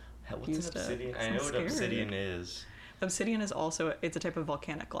haven't used obsidian? it. I know what obsidian is. Obsidian is also, it's a type of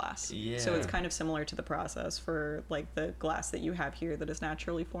volcanic glass. Yeah. So it's kind of similar to the process for like the glass that you have here that is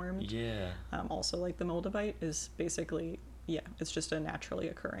naturally formed. Yeah. Also like the moldavite is basically, it's just a naturally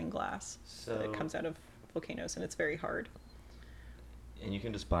occurring glass. So it comes out of volcanoes and it's very hard. And you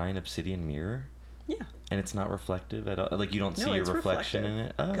can just buy an obsidian mirror? Yeah. And it's not reflective at all? Like you don't see your reflection in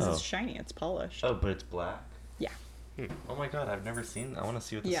it? Oh. Because it's shiny, it's polished. Oh, but it's black? Yeah. Oh my god, I've never seen. I want to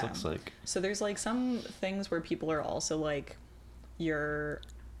see what this looks like. So there's like some things where people are also like, your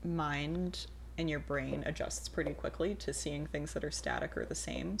mind and your brain adjusts pretty quickly to seeing things that are static or the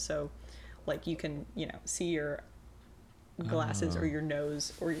same. So like you can, see your glasses or your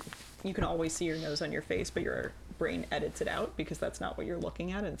nose, or you can always see your nose on your face, but your brain edits it out because that's not what you're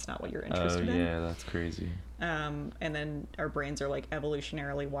looking at and it's not what you're interested in. Yeah, that's crazy. And then our brains are like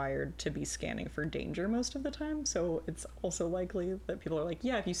evolutionarily wired to be scanning for danger most of the time, so it's also likely that people are like,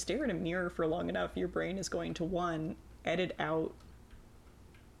 yeah, if you stare at a mirror for long enough, your brain is going to, one, edit out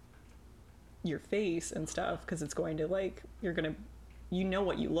your face and stuff, because it's going to, like, you're gonna,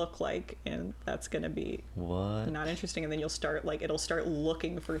 what you look like, and that's gonna be not interesting, and then you'll start, like, it'll start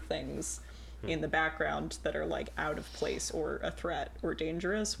looking for things in the background that are, like, out of place or a threat or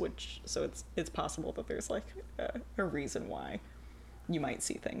dangerous, so it's possible that there's, like, a reason why you might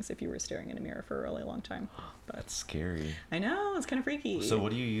see things if you were staring in a mirror for a really long time. But that's scary. I know, it's kind of freaky. So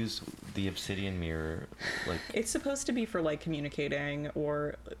what do you use the obsidian mirror, like? It's supposed to be for, like, communicating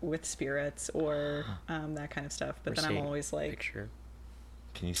or with spirits or that kind of stuff, but then I'm always like, picture.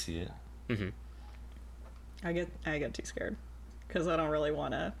 Can you see it? Mm-hmm. I get too scared because I don't really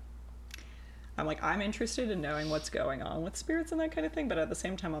want to. I'm like, I'm interested in knowing what's going on with spirits and that kind of thing, but at the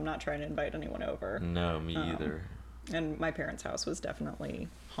same time, I'm not trying to invite anyone over. No, me either. And my parents' house was definitely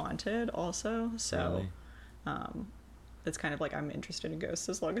haunted also, so really? It's kind of like I'm interested in ghosts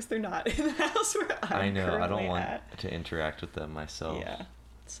as long as they're not in the house where I'm I don't want at. to interact with them myself. Yeah,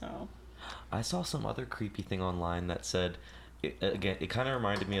 so. I saw some other creepy thing online that said, it kind of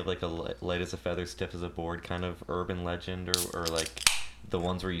reminded me of like a light as a feather, stiff as a board kind of urban legend, or like the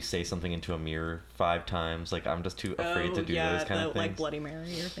ones where you say something into a mirror 5 times. Like, I'm just too afraid to do those kind of things. Like Bloody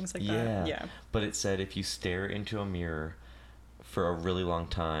Mary or things like that. Yeah. But it said if you stare into a mirror for a really long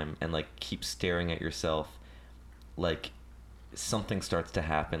time and like keep staring at yourself, like something starts to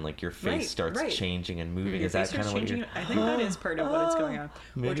happen. Like your face starts changing and moving. Is that kind of what you're... I think that is part of what is going on.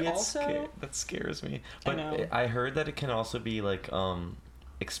 Maybe that scares me. But I heard that it can also be like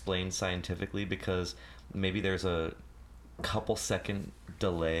explained scientifically, because maybe there's a couple second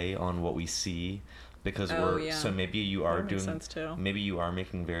delay on what we see, because so maybe you are maybe you are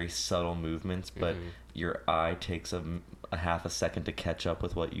making very subtle movements, but your eye takes a half a second to catch up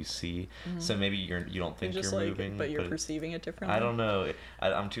with what you see. So maybe you don't think you're moving, but you're perceiving it differently. I don't know.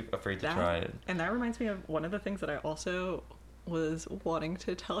 I'm too afraid to try it. And that reminds me of one of the things that I also was wanting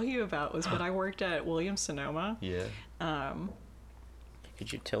to tell you about was when I worked at Williams-Sonoma.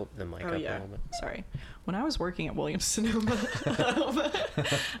 Could you tilt the mic up a little bit? Sorry. When I was working at Williams-Sonoma,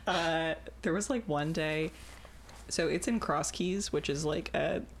 there was like one day, so it's in Cross Keys, which is like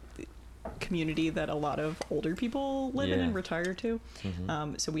a community that a lot of older people live in and retire to.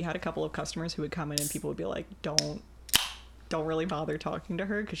 So we had a couple of customers who would come in and people would be like, don't really bother talking to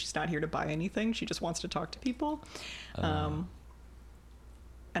her because she's not here to buy anything. She just wants to talk to people. And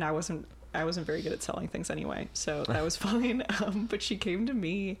I wasn't very good at selling things anyway, so that was fine. But she came to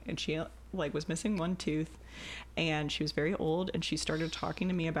me and she like was missing one tooth, and she was very old, and she started talking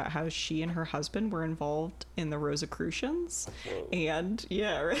to me about how she and her husband were involved in the Rosicrucians. And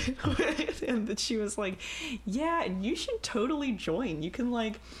and that she was like, yeah, and you should totally join. You can,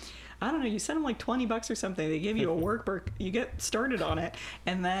 like, I don't know, you send them like $20 or something. They give you a workbook, you get started on it,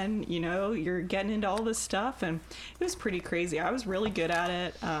 and then, you're getting into all this stuff, and it was pretty crazy. I was really good at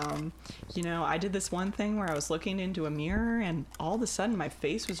it. I did this one thing where I was looking into a mirror, and all of a sudden my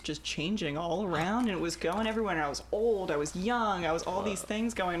face was just changing all around, and it was going everywhere, and I was old, I was young, I was all these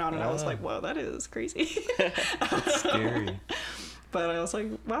things going on, and I was like, whoa, that is crazy. That's scary. But I was like,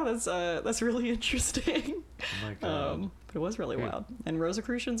 wow, that's really interesting. Oh my god. But it was really wild. And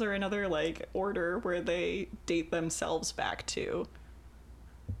Rosicrucians are another, like, order where they date themselves back to,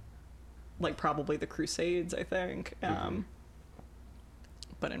 like, probably the Crusades, I think.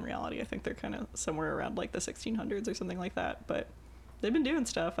 But in reality, I think they're kind of somewhere around, like, the 1600s or something like that. But they've been doing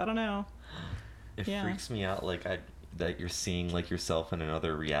stuff. I don't know. It freaks me out, like, that you're seeing, like, yourself in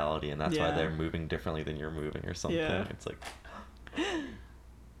another reality, and that's why they're moving differently than you're moving or something. Yeah. It's like...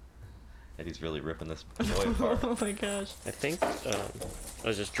 Eddie's really ripping this boy apart. Oh my gosh. I think, I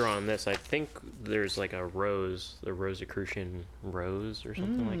was just drawing this, I think there's like a rose, the Rosicrucian rose or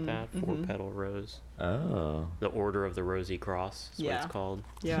something like that, 4-petal rose. Oh. The Order of the Rosy Cross is what it's called.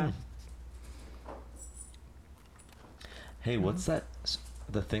 Yeah. Hey, what's that,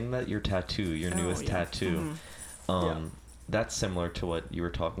 the thing that your newest tattoo, that's similar to what you were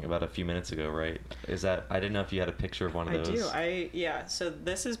talking about a few minutes ago, right? Is that, I didn't know if you had a picture of one of those. I do. So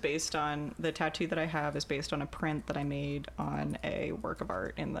this is based on, the tattoo that I have is based on a print that I made on a work of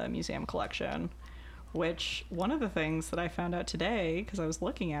art in the museum collection, which one of the things that I found out today, because I was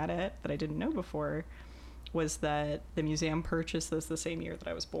looking at it that I didn't know before, was that the museum purchased this the same year that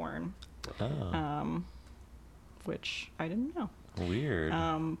I was born. Oh. Which I didn't know. Weird.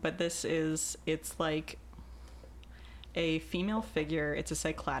 But it's like a female figure. It's a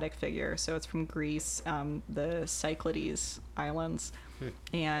Cycladic figure, so it's from Greece, the Cyclades Islands,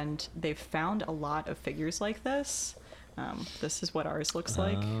 and they've found a lot of figures like this. This is what ours looks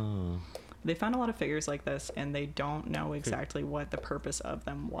like. They found a lot of figures like this, and they don't know exactly what the purpose of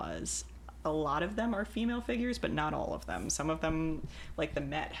them was. A lot of them are female figures, but not all of them. Some of them, like the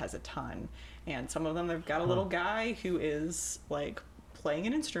Met, has a ton, and some of them they've got a little guy who is like playing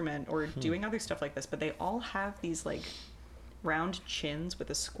an instrument or doing other stuff like this, but they all have these like round chins with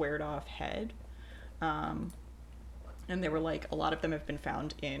a squared off head. And they were like, a lot of them have been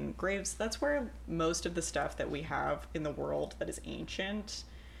found in graves. That's where most of the stuff that we have in the world that is ancient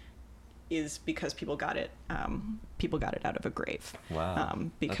is, because people got it out of a grave. Wow.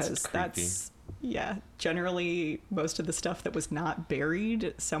 Because that's generally most of the stuff that was not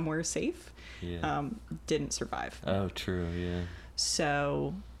buried somewhere safe didn't survive. Oh, true, yeah.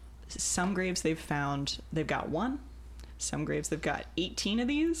 So some graves they've got one. Some graves they've got 18 of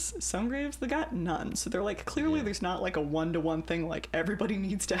these. Some graves they got none. So they're like, clearly there's not like a 1-to-1 thing, like everybody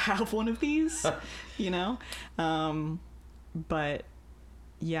needs to have one of these, you know? But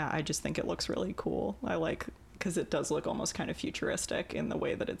yeah, I just think it looks really cool. I like, because it does look almost kind of futuristic in the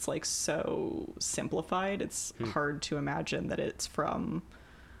way that it's like so simplified. It's hard to imagine that it's from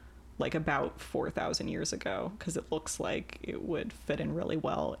like about 4,000 years ago, because it looks like it would fit in really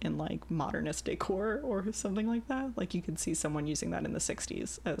well in like modernist decor or something like that. Like you could see someone using that in the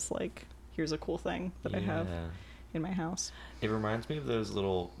 60s as like, here's a cool thing that I have in my house. It reminds me of those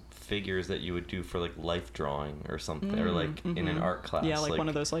little figures that you would do for like life drawing or something, or like in an art class. Yeah, like one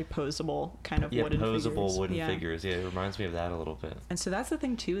of those like posable kind of wooden figures. Wooden figures. Yeah, it reminds me of that a little bit. And so that's the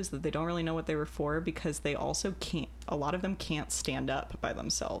thing too, is that they don't really know what they were for, because they also a lot of them can't stand up by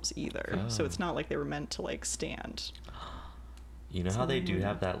themselves either. So it's not like they were meant to like stand. You know how they do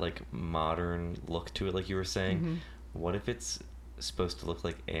have that like modern look to it, like you were saying? What if it's supposed to look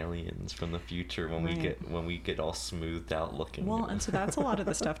like aliens from the future when we get all smoothed out looking? Well, and so that's a lot of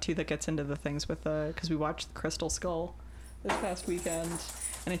the stuff too that gets into the things with because we watched the Crystal Skull this past weekend,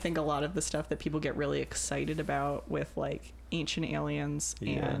 and I think a lot of the stuff that people get really excited about with like ancient aliens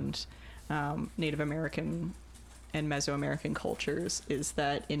and Native American and Mesoamerican cultures is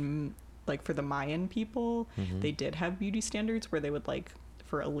that in like for the Mayan people, they did have beauty standards where they would like,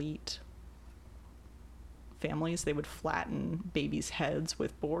 for elite families, they would flatten babies' heads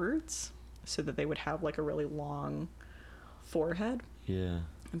with boards so that they would have like a really long forehead. Yeah.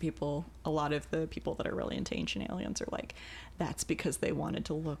 And a lot of the people that are really into ancient aliens are like, that's because they wanted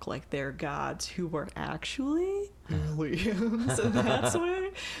to look like their gods who were actually aliens, and that's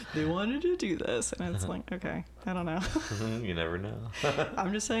why they wanted to do this. And it's like, okay, I don't know. You never know.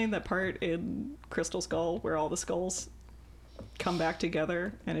 I'm just saying that part in Crystal Skull where all the skulls come back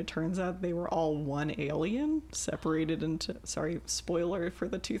together and it turns out they were all one alien separated into, sorry, spoiler for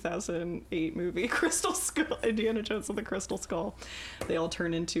the 2008 movie Crystal Skull, Indiana Jones and the Crystal Skull, they all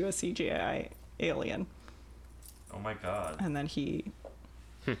turn into a CGI alien. Oh my god. And then he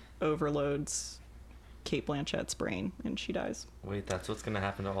overloads Cate Blanchett's brain and she dies. Wait, that's what's gonna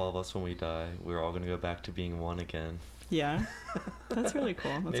happen to all of us when we die. We're all gonna go back to being one again. Yeah, that's really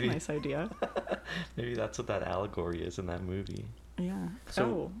cool. That's a nice idea. Maybe that's what that allegory is in that movie. Yeah.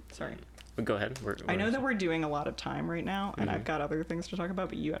 So, sorry. Go ahead. I know that we're doing a lot of time right now, and I've got other things to talk about,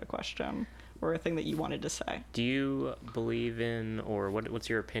 but you had a question or a thing that you wanted to say. Do you believe in, or what's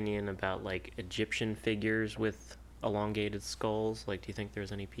your opinion about like Egyptian figures with elongated skulls? Like, do you think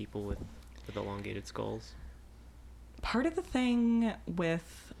there's any people with elongated skulls? Part of the thing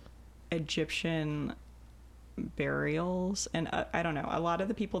with Egyptian burials, and I don't know, a lot of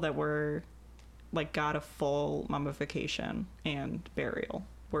the people that were like got a full mummification and burial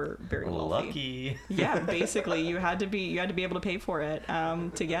were very wealthy. Lucky. Yeah, basically you had to be able to pay for it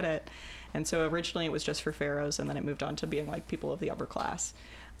to get it. And so originally it was just for pharaohs, and then it moved on to being like people of the upper class.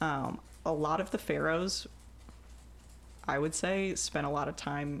 A lot of the pharaohs, I would say, spent a lot of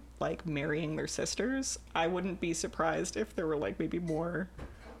time like marrying their sisters. I wouldn't be surprised if there were like maybe more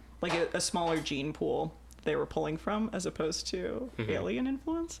like a smaller gene pool they were pulling from, as opposed to alien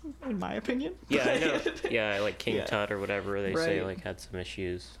influence, in my opinion. Yeah, I know. Yeah, like King Tut or whatever, they say like had some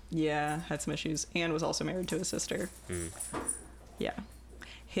issues. Yeah, had some issues, and was also married to a sister. Yeah.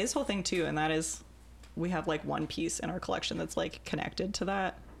 His whole thing too, and that is, we have like one piece in our collection that's like connected to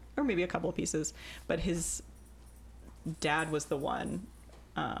that, or maybe a couple of pieces, but his dad was the one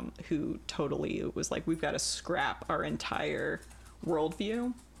who totally was like, we've got to scrap our entire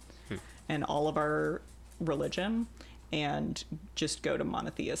worldview and all of our religion and just go to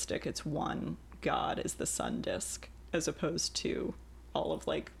monotheistic. It's one God is the sun disk, as opposed to all of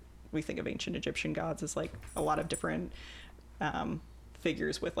like, we think of ancient Egyptian gods as like a lot of different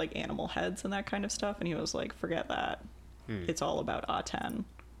figures with like animal heads and that kind of stuff. And he was like, forget that. It's all about Aten,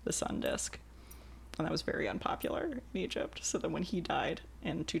 the sun disk. And that was very unpopular in Egypt. So then when he died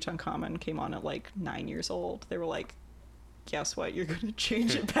and Tutankhamun came on at like 9 years old, they were like, guess what? You're going to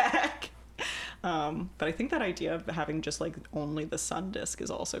change it back. But I think that idea of having just like only the sun disk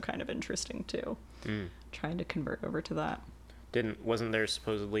is also kind of interesting too. Trying to convert over to that. Wasn't there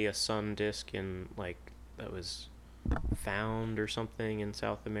supposedly a sun disk in like that was found or something in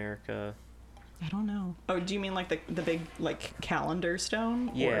South America? I don't know. Oh, do you mean like the big like calendar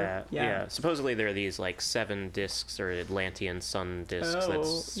stone? Yeah, yeah. Supposedly there are these like 7 discs or Atlantean sun discs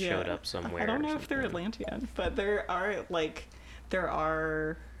that showed up somewhere. I don't know if they're Atlantean, but there are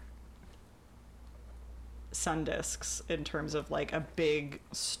sun discs in terms of like a big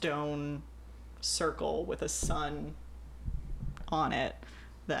stone circle with a sun on it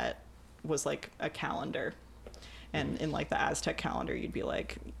that was like a calendar. And in like the Aztec calendar, you'd be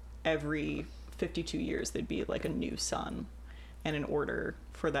like every 52 years there'd be like a new sun, and in order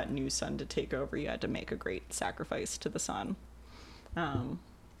for that new sun to take over, you had to make a great sacrifice to the sun. But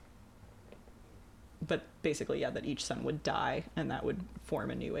basically, yeah, that each sun would die and that would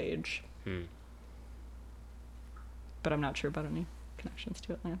form a new age. But I'm not sure about any connections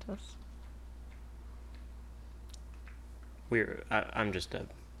to Atlantis. I'm just a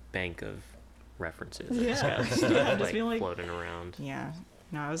bank of references. Yeah, stuff, just like floating around. Yeah.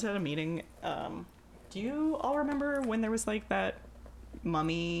 No, I was at a meeting. Do you all remember when there was like that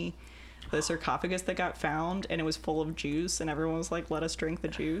mummy, the sarcophagus that got found and it was full of juice and everyone was like, let us drink the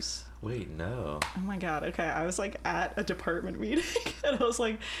juice? Wait, no. Oh my God. Okay. I was like at a department meeting and I was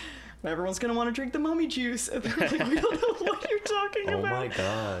like, everyone's going to want to drink the mummy juice. And they're like, we don't know what you're talking about. Oh my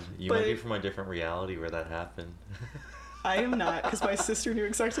God. You might be from a different reality where that happened. I am not, because my sister knew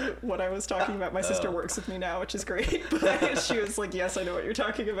exactly what I was talking about. My sister works with me now, which is great. But she was like, yes, I know what you're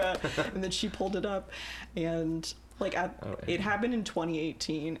talking about. And then she pulled it up. And like it happened in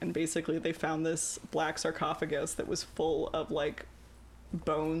 2018. And basically they found this black sarcophagus that was full of like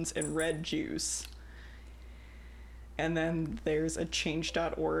bones and red juice. And then there's a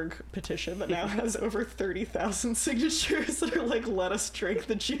change.org petition that now has over 30,000 signatures that are like, let us drink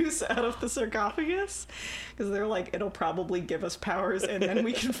the juice out of the sarcophagus. Because they're like, it'll probably give us powers and then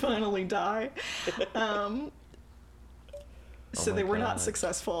we can finally die. So they were not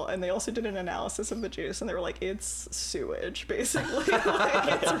successful. And they also did an analysis of the juice and they were like, it's sewage, basically.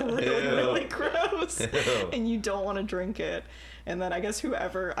 Like, it's really, really gross. Ew. And you don't want to drink it. And then I guess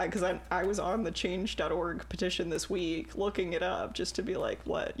whoever, because I was on the change.org petition this week looking it up just to be like,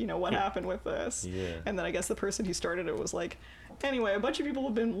 what happened with this? Yeah. And then I guess the person who started it was like, anyway, a bunch of people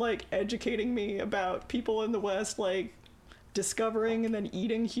have been like educating me about people in the West like discovering and then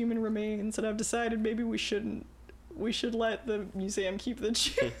eating human remains, and I've decided maybe we should let the museum keep the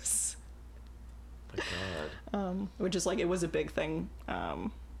juice. My God. Which is like, it was a big thing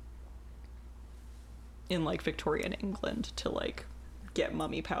in like Victorian England to like get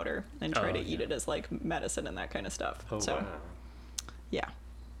mummy powder and try to eat it as like medicine and that kind of stuff. Oh, so, wow. Yeah.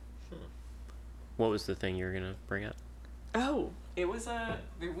 What was the thing you were gonna bring up? Oh, it was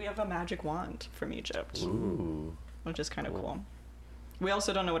we have a magic wand from Egypt. Ooh. Which is kind of cool. We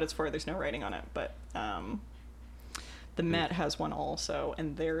also don't know what it's for. There's no writing on it, but the Met has one also,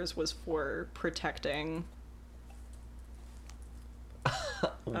 and theirs was for protecting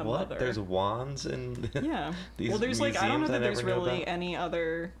what? Mother. There's wands in these well, there's like, I don't know that there's really about any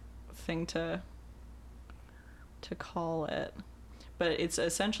other thing to call it, but it's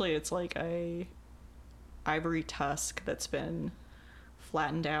essentially, it's like a ivory tusk that's been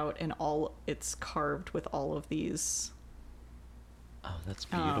flattened out and it's carved with all of these. Oh, that's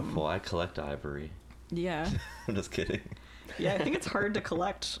beautiful. I collect ivory. Yeah. I'm just kidding. Yeah, I think it's hard to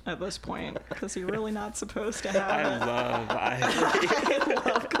collect at this point because you're really not supposed to have I love ivory. I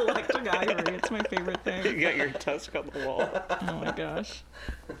love collecting ivory. It's my favorite thing. You got your tusk on the wall. Oh my gosh.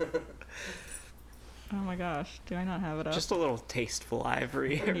 Oh my gosh. Do I not have it up? Just a little tasteful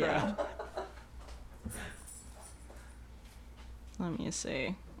ivory. Yeah. Let me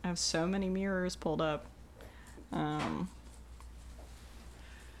see. I have so many mirrors pulled up.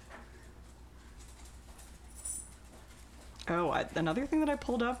 Another thing that I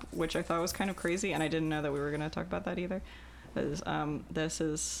pulled up, which I thought was kind of crazy, and I didn't know that we were going to talk about that either, is this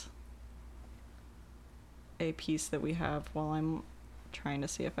is a piece that we have while I'm trying to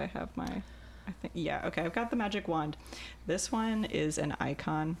see if I have I've got the magic wand. This one is an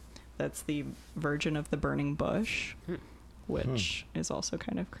icon that's the Virgin of the Burning Bush, which is also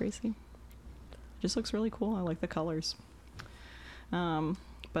kind of crazy. It just looks really cool. I like the colors.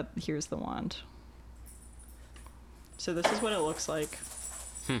 But here's the wand. So this is what it looks like.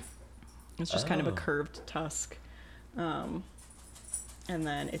 It's just kind of a curved tusk. And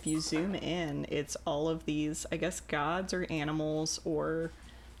then if you zoom in, it's all of these, I guess, gods or animals, or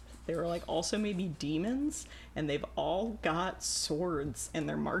they were like also maybe demons, and they've all got swords and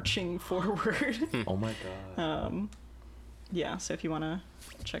they're marching forward. Oh my god. Yeah, so if you want to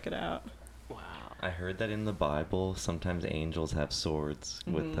check it out. Wow. I heard that in the Bible, sometimes angels have swords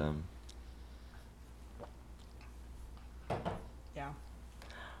with them. Yeah.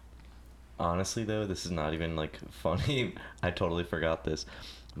 Honestly, though, this is not even, like, funny. I totally forgot this.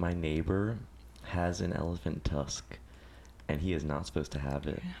 My neighbor has an elephant tusk, and he is not supposed to have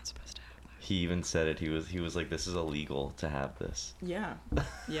it. You're not supposed to have that. He even said it. He was like, this is illegal to have this. Yeah.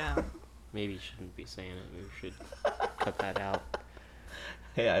 Yeah. Maybe you shouldn't be saying it. We should cut that out.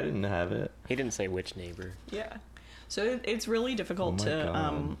 Hey, I didn't have it. He didn't say which neighbor. Yeah. So it's really difficult Oh my to,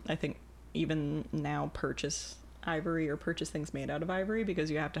 God. I think, even now purchase ivory or purchase things made out of ivory,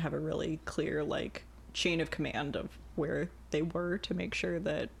 because you have to have a really clear, like, chain of command of where they were to make sure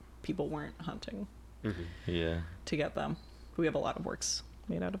that people weren't hunting Yeah. to get them. We have a lot of works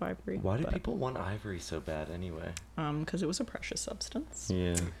made out of ivory. Why do people want ivory so bad anyway? Because it was a precious substance.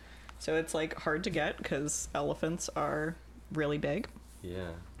 Yeah. So it's, like, hard to get because elephants are really big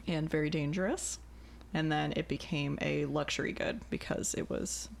Yeah. and very dangerous. And then it became a luxury good because it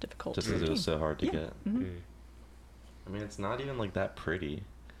was difficult Just to because it was obtain. so hard to Yeah. get. Mhm. I mean, it's not even, like, that pretty.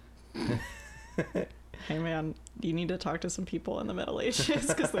 Hey man, you need to talk to some people in the Middle Ages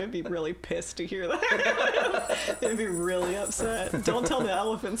because they'd be really pissed to hear that. They'd be really upset. Don't tell the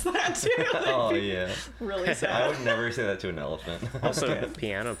elephants that too. They'd Oh, be yeah. really I sad. would never say that to an elephant. Also,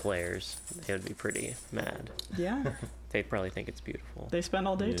 piano players, they would be pretty mad. Yeah, They'd probably think it's beautiful. they spend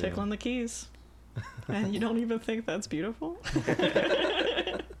all day Yeah. tickling the keys, and you don't even think that's beautiful.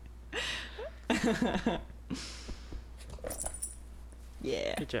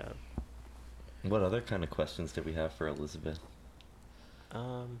 Yeah. Good job. What other kind of questions did we have for Elizabeth?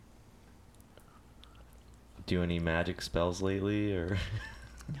 Do any magic spells lately, or?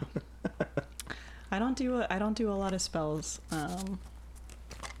 I don't do a lot of spells.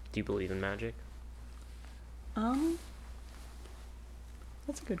 Do you believe in magic? That's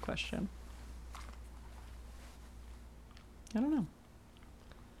a good question. I don't know.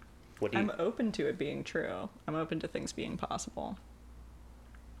 What do you? I'm open to it being true. I'm open to things being possible.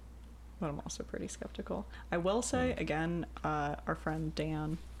 But I'm also pretty skeptical. I will say, again, our friend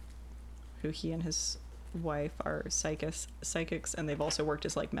Dan, who he and his wife are psychics, and they've also worked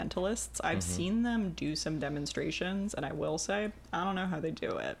as, like, mentalists. I've seen them do some demonstrations, and I will say, I don't know how they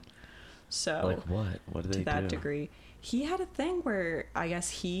do it. So, Like what? What do they do? to that degree, he had a thing where I guess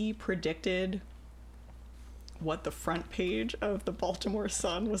he predicted what the front page of the Baltimore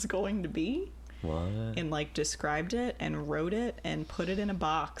Sun was going to be. What? And, like, described it and wrote it and put it in a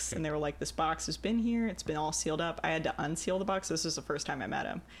box, and they were like, this box has been here, it's been all sealed up. I had to unseal the box. This was the first time I met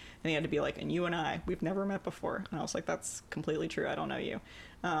him, and he had to be like, and you and I, we've never met before. And I was like, that's completely true, I don't know you.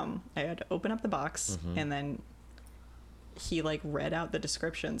 I had to open up the box, and then he, like, read out the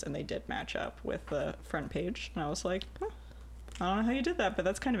descriptions, and they did match up with the front page, and I was like, huh, I don't know how you did that, but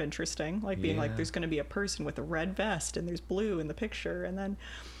that's kind of interesting. Like, being like, Yeah. there's going to be a person with a red vest, and there's blue in the picture, and then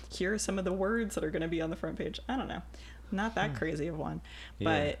here are some of the words that are going to be on the front page. I don't know. Not that crazy of one.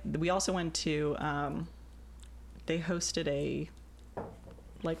 Yeah. But we also went to, they hosted a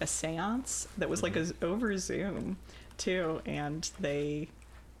seance that was like over Zoom too. And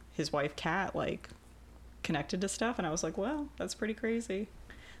his wife, Kat, like, connected to stuff. And I was like, well, that's pretty crazy.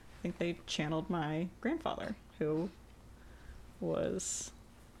 I think they channeled my grandfather, who was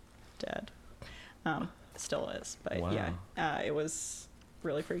dead. Still is. But Wow. yeah, it was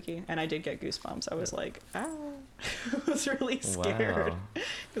really freaky, and I did get goosebumps. I was like, ah. I was really scared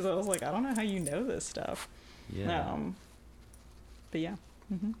because I was like, I don't know how you know this stuff. Yeah. But yeah.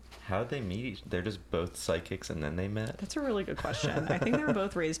 How did they meet? They're just both psychics, and then they met. That's a really good question. I think they were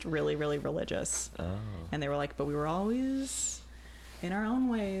both raised really, really religious, Oh. and they were like, but we were always in our own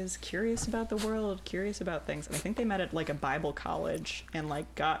ways curious about the world, curious about things. And I think they met at, like, a Bible college and,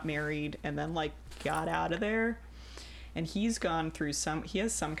 like, got married and then, like, got out of there. And he's gone through he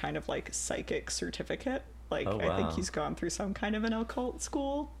has some kind of, like, psychic certificate. Like, Oh, I think wow. he's gone through some kind of an occult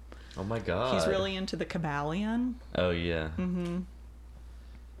school. Oh my god. He's really into the Kabbalion. Oh yeah.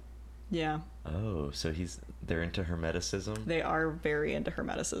 Yeah. Oh, so they're into Hermeticism. They are very into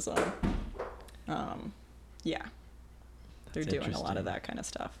Hermeticism. Yeah. They're That's doing a lot of interesting. that kind of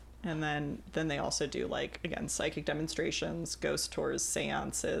stuff. And then they also do, like, again, psychic demonstrations, ghost tours,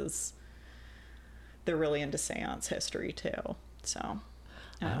 seances. they're really into seance history too. So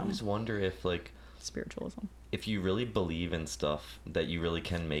I always wonder if, like, spiritualism, if you really believe in stuff, that you really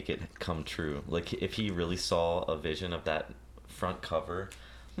can make it come true. Like, if he really saw a vision of that front cover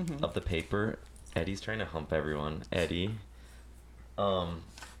of the paper. Eddie's trying to hump everyone. Eddie.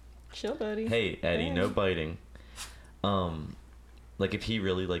 Chill, buddy. Hey, Eddie, no biting. Like, if he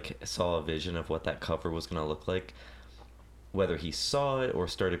really, like, saw a vision of what that cover was going to look like, whether he saw it or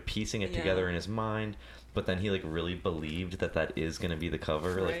started piecing it together in his mind, but then he, like, really believed that that is going to be the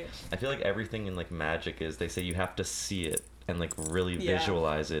cover. Right. Like, I feel like everything in, like, magic is, they say you have to see it and, like, really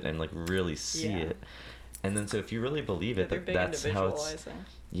visualize it and, like, really see it. And then, so if you really believe it, that's how it's...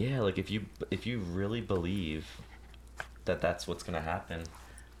 Yeah, like, if you really believe that that's what's going to happen,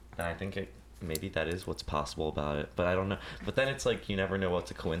 then I think maybe that is what's possible about it. But I don't know. But then it's like, you never know what's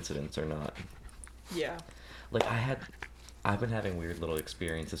a coincidence or not. Yeah. Like, I've been having weird little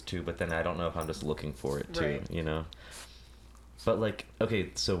experiences too, but then I don't know if I'm just looking for it too, you know? But, like,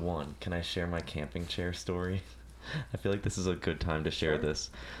 okay, so can I share my camping chair story? I feel like this is a good time to share this.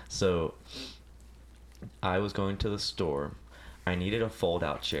 So, I was going to the store. I needed a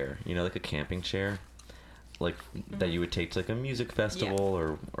fold-out chair, you know, like a camping chair, like that you would take to, like, a music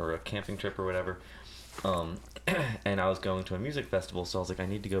festival or a camping trip or whatever. And I was going to a music festival, so I was like, I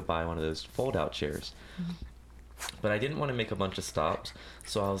need to go buy one of those fold-out chairs. But I didn't want to make a bunch of stops,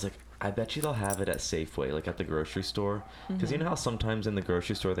 so I was like, I bet you they'll have it at Safeway, like at the grocery store. Because you know how sometimes in the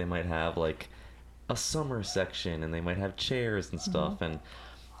grocery store they might have, like, a summer section, and they might have chairs and stuff. And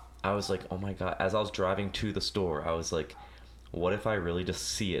I was like, oh my God. As I was driving to the store, I was like, what if I really just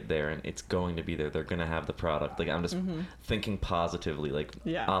see it there and it's going to be there? They're going to have the product. Like, I'm just thinking positively, like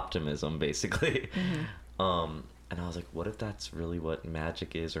optimism, basically. And I was like, what if that's really what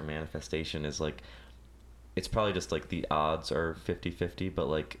magic is, or manifestation is? Like, it's probably just, like, the odds are 50-50, but,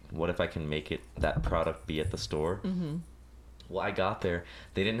 like, what if I can make that product be at the store? Well, I got there.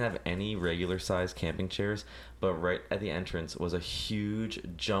 They didn't have any regular-sized camping chairs, but right at the entrance was a huge,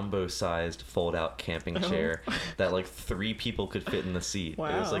 jumbo-sized fold-out camping chair that, like, 3 people could fit in the seat.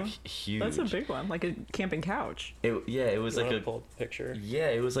 Wow. It was, like, huge. That's a big one, like a camping couch. It was like a picture. Yeah,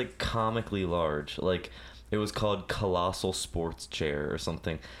 it was, like, comically large. Like, it was called Colossal Sports Chair or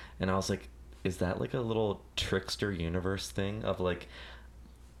something. And I was like, is that, like, a little trickster universe thing of, like...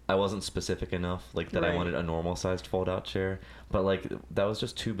 I wasn't specific enough, like, that I wanted a normal-sized fold-out chair, but, like, that was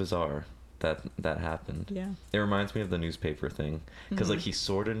just too bizarre that happened. Yeah. It reminds me of the newspaper thing, because, like, he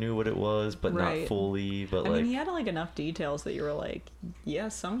sort of knew what it was, but not fully, but, like... I mean, he had, like, enough details that you were like, yeah,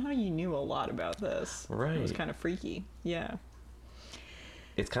 somehow you knew a lot about this. Right. It was kind of freaky. Yeah.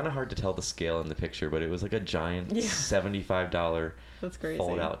 It's kind of hard to tell the scale in the picture, but it was, like, a giant $75 That's crazy.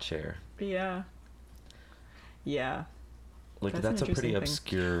 Fold-out chair. Yeah. Yeah. Like, that's a pretty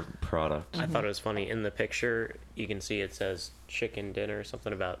obscure product. I thought it was funny. In the picture, you can see it says chicken dinner,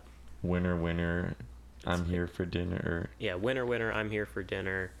 something about... Winner, winner, I'm here for dinner. Yeah, winner, winner, I'm here for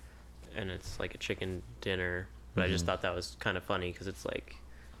dinner. And it's like a chicken dinner. But I just thought that was kind of funny, because it's like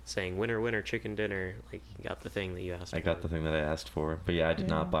saying winner, winner, chicken dinner. Like, you got the thing that you asked for. I got the thing that I asked for. But yeah, I did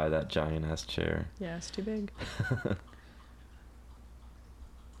not buy that giant-ass chair. Yeah, it's too big.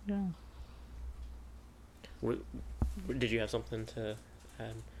 Yeah. Did you have something to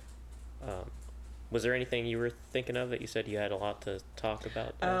add? Was there anything you were thinking of that you said you had a lot to talk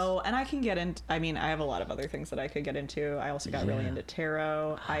about? Oh, and I can get into... I mean, I have a lot of other things that I could get into. I also got really into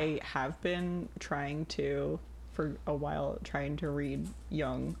tarot. I have been trying to, for a while, read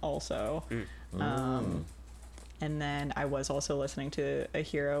Jung also. And then I was also listening to A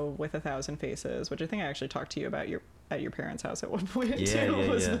Hero with 1,000 Faces, which I think I actually talked to you about at your parents' house at one point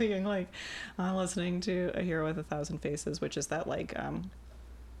too. Being like, I'm listening to A Hero with 1,000 Faces, which is that, like,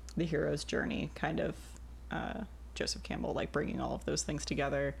 the hero's journey kind of, Joseph Campbell, like, bringing all of those things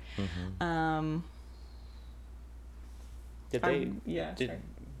together. Did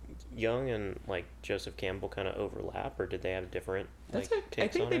Jung and, like, Joseph Campbell kind of overlap, or did they have different takes on it? I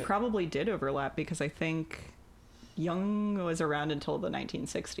think they probably did overlap, because I think Jung was around until the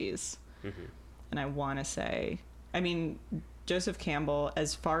 1960s. And I want to say, I mean, Joseph Campbell,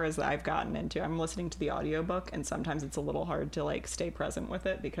 as far as I've gotten into, I'm listening to the audiobook, and sometimes it's a little hard to, like, stay present with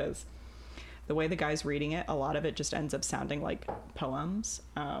it, because the way the guy's reading it, a lot of it just ends up sounding like poems,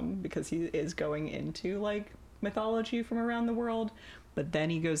 because he is going into, like, mythology from around the world, but then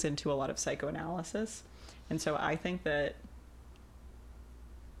he goes into a lot of psychoanalysis. And so I think that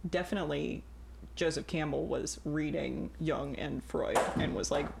definitely Joseph Campbell was reading Jung and Freud and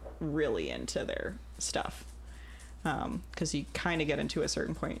was, like, really into their stuff. Because you kind of get into a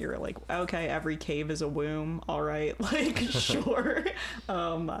certain point, you're like, okay, every cave is a womb, all right, like, sure.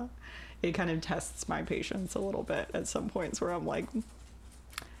 it kind of tests my patience a little bit at some points where I'm like,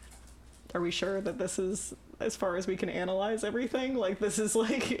 are we sure that this is as far as we can analyze everything? Like, this is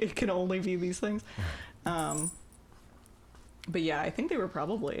like, it can only be these things. But yeah, I think they were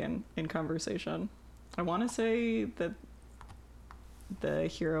probably in conversation. I want to say that the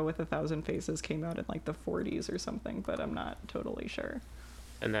Hero with 1,000 Faces came out in like the 40s or something, but I'm not totally sure.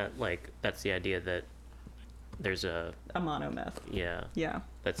 And that, like, that's the idea that there's a monomyth. Yeah.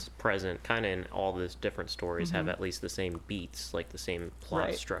 That's present kind of in all these different stories, have at least the same beats, like the same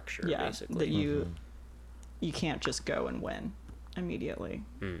plot structure, basically. That you can't just go and win immediately.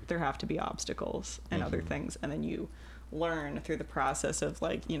 There have to be obstacles and other things, and then you learn through the process of,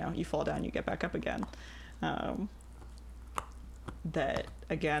 like, you know, you fall down, you get back up again. That,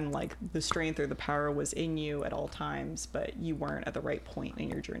 again, like, the strength or the power was in you at all times, but you weren't at the right point in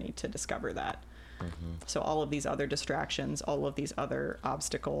your journey to discover that. So all of these other distractions, all of these other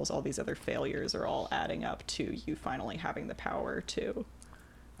obstacles, all these other failures are all adding up to you finally having the power to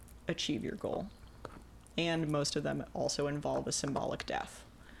achieve your goal. And most of them also involve a symbolic death.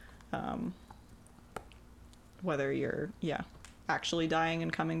 Whether you're, actually dying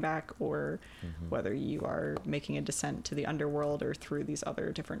and coming back, or whether you are making a descent to the underworld or through these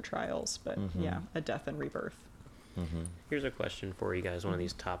other different trials. But a death and rebirth. Here's a question for you guys. One of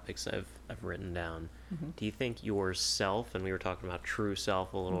these topics I've written down. Do you think yourself, and we were talking about true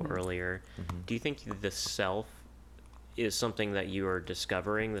self a little earlier, do you think the self is something that you are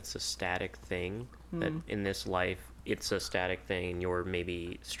discovering that's a static thing, that in this life it's a static thing and you're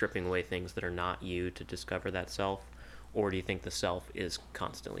maybe stripping away things that are not you to discover that self? Or do you think the self is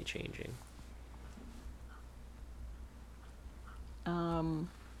constantly changing? I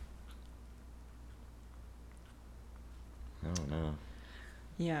don't know.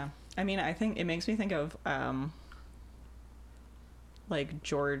 Yeah. I mean, I think it makes me think of, like,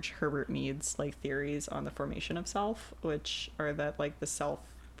 George Herbert Mead's, like, theories on the formation of self, which are that, like, the self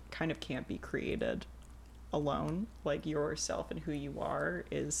kind of can't be created alone. Like, your self and who you are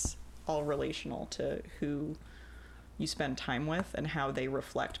is all relational to who you spend time with and how they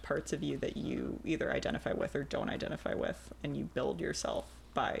reflect parts of you that you either identify with or don't identify with. And you build yourself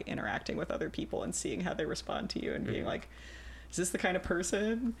by interacting with other people and seeing how they respond to you and being like, is this the kind of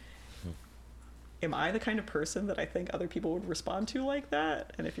person, am I the kind of person that I think other people would respond to like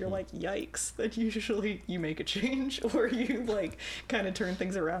that? And if you're like, yikes, then usually you make a change, or you, like, kind of turn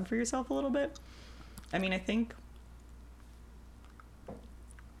things around for yourself a little bit. I mean, I think,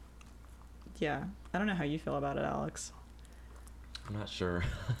 I don't know how you feel about it, Alex. I'm not sure.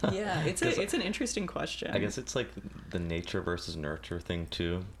 Yeah, it's an interesting question. I guess it's like the nature versus nurture thing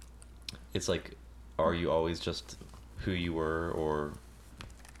too. It's like, are you always just who you were, or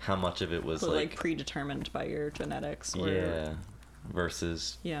how much of it was like predetermined by your genetics? Or,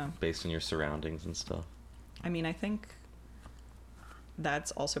 versus based on your surroundings and stuff. I mean, I think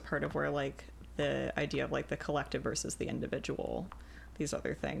that's also part of where, like, the idea of, like, the collective versus the individual, these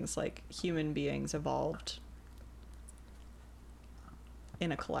other things, like, human beings evolved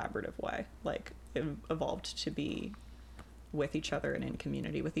in a collaborative way, like, evolved to be with each other and in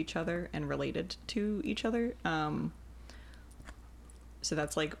community with each other and related to each other. So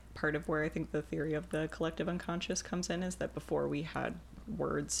that's, like, part of where I think the theory of the collective unconscious comes in, is that before we had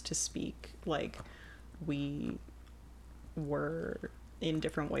words to speak, like, we were in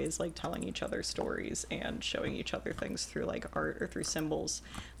different ways, like, telling each other stories and showing each other things through, like, art or through symbols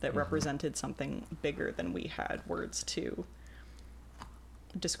that represented something bigger than we had words to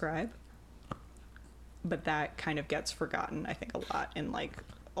describe. But that kind of gets forgotten, I think, a lot in, like,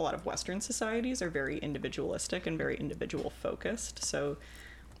 a lot of Western societies are very individualistic and very individual focused. So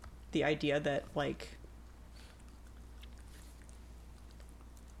the idea that, like,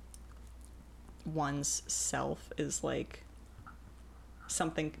 one's self is, like,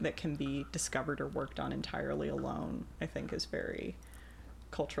 something that can be discovered or worked on entirely alone, I think is very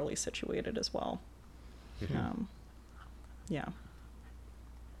culturally situated as well. I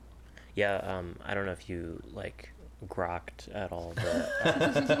don't know if you, like, grokked at all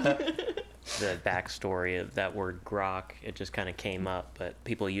the backstory of that word grok. It just kind of came up, but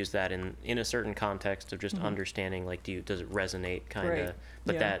people use that in a certain context of just understanding, like, does it resonate, kind of. Right.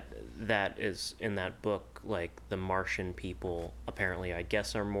 But that is in that book, like, the Martian people apparently, I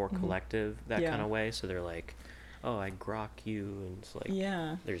guess, are more collective that kind of way. So they're like, oh, I grok you, and it's like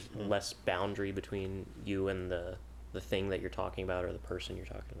there's less boundary between you and the thing that you're talking about or the person you're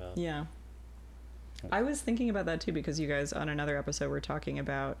talking about. Yeah. I was thinking about that too, because you guys on another episode were talking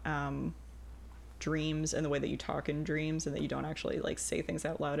about dreams and the way that you talk in dreams, and that you don't actually like say things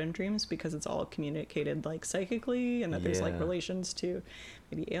out loud in dreams because it's all communicated like psychically, and that there's like relations to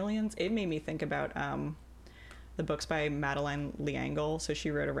maybe aliens. It made me think about the books by Madeleine L'Engle. So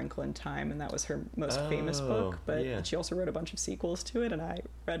she wrote A Wrinkle in Time, and that was her most famous book, but she also wrote a bunch of sequels to it, and I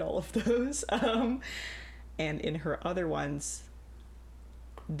read all of those. And in her other ones,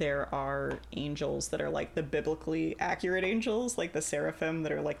 there are angels that are like the biblically accurate angels, like the seraphim,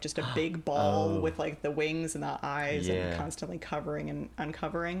 that are like just a big ball with like the wings and the eyes and constantly covering and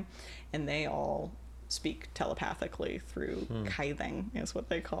uncovering, and they all speak telepathically through kithing is what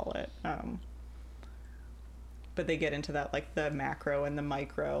they call it. But they get into that like the macro and the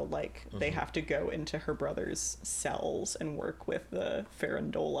micro, like they have to go into her brother's cells and work with the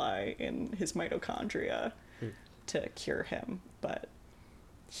farandoli in his mitochondria to cure him, but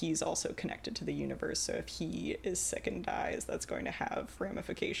he's also connected to the universe, so if he is sick and dies, that's going to have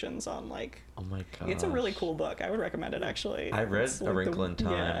ramifications on like... Oh my god! It's a really cool book. I would recommend it, actually. I read A Wrinkle in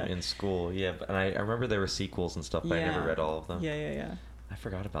Time in school, and I remember there were sequels and stuff, but I never read all of them. Yeah. I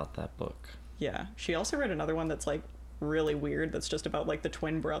forgot about that book. Yeah. She also read another one that's like really weird, that's just about like the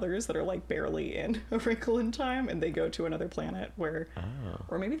twin brothers that are like barely in A Wrinkle in Time, and they go to another planet where...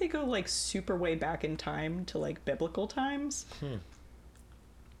 Or maybe they go like super way back in time to like biblical times.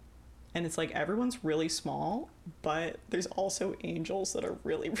 And it's like everyone's really small, but there's also angels that are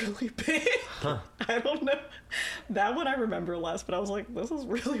really, really big. I don't know. That one I remember less, but I was like, this is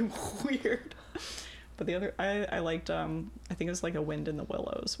really weird. But the other, I liked, I think it was like A Wind in the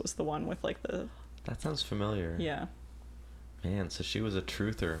Willows was the one with like the... That sounds familiar. Yeah. Man, so she was a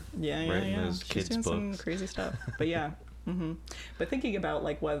truther. Writing those kids' doing books. Some crazy stuff. But yeah. But thinking about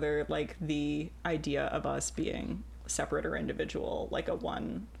like whether like the idea of us being separate or individual, like a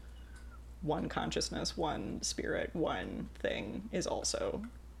one consciousness, one spirit, one thing is also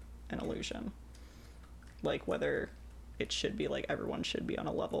an illusion. Like whether it should be like everyone should be on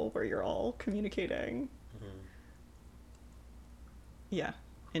a level where you're all communicating.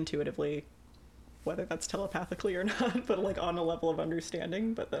 Intuitively, whether that's telepathically or not, but like on a level of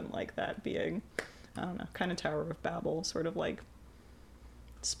understanding, but then like that being, I don't know, kind of Tower of Babel, sort of like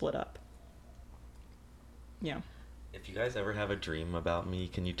split up. Yeah. If you guys ever have a dream about me,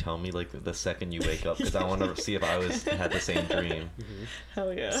 can you tell me like the second you wake up? Because I want to see if I had the same dream.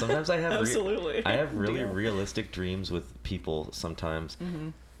 Hell yeah. Sometimes I have absolutely. I have really realistic dreams with people sometimes,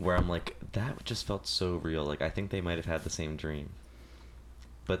 where I'm like, that just felt so real. Like I think they might have had the same dream,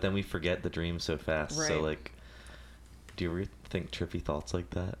 but then we forget the dream so fast. Right. So like, do you ever think trippy thoughts like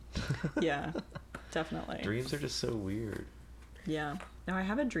that? Yeah, definitely. Dreams are just so weird. Yeah. Now I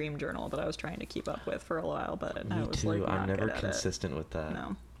have a dream journal that I was trying to keep up with for a while, but Me I was too. like, not I'm never good at consistent with that.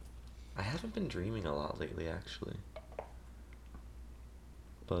 No. I haven't been dreaming a lot lately, actually.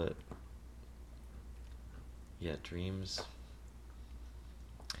 But yeah, dreams.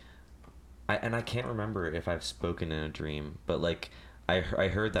 I can't remember if I've spoken in a dream, but like I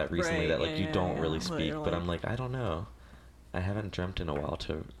heard that recently, that like you don't really speak, but I'm like, I don't know. I haven't dreamt in a while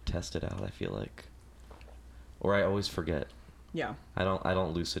to test it out, I feel like. Or I always forget. Yeah. I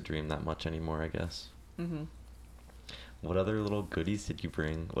don't lucid dream that much anymore, I guess. What other little goodies did you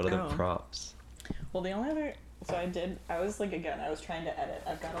bring? What other props? Well, the only other... So I was like, again, I was trying to edit.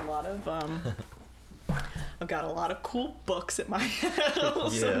 I've got a lot of cool books at my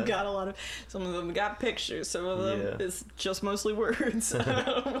house. Yeah. Some of them got pictures. Some of them is just mostly words.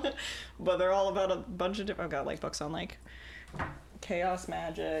 But they're all about a bunch of different... I've got like books on like chaos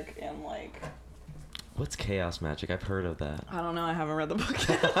magic and like... What's chaos magic? I've heard of that. I don't know. I haven't read the book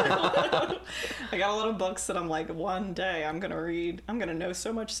yet. I got a lot of books that I'm like, one day I'm going to read. I'm going to know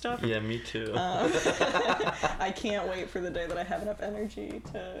so much stuff. Yeah, me too. I can't wait for the day that I have enough energy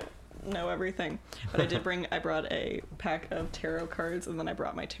to know everything. But I brought a pack of tarot cards, and then I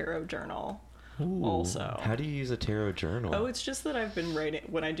brought my tarot journal. Ooh, also. How do you use a tarot journal? Oh, it's just that I've been writing,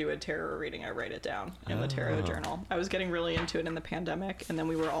 when I do a tarot reading, I write it down in the tarot journal. I was getting really into it in the pandemic, and then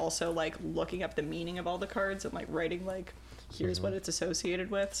we were also like looking up the meaning of all the cards and like writing like, here's what it's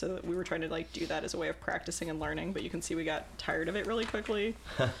associated with. So that we were trying to like do that as a way of practicing and learning, but you can see we got tired of it really quickly.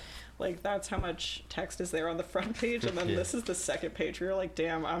 Like that's how much text is there on the front page, and then this is the second page where you're like,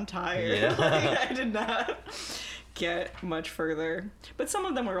 damn, I'm tired. Yeah. Like, I did not get much further, but some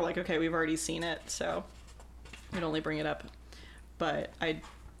of them were like, okay, we've already seen it, so we'd only bring it up. But I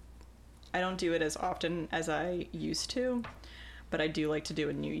don't do it as often as I used to, but I do like to do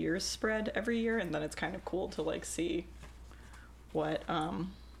a New Year's spread every year, and then it's kind of cool to like see what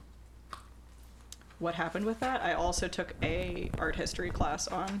happened with that. I also took a art history class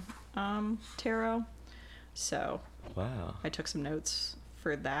on tarot, so wow, I took some notes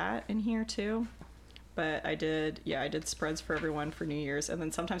for that in here too. But I did spreads for everyone for New Year's, and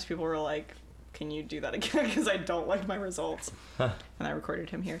then sometimes people were like, can you do that again, because I don't like my results. And I recorded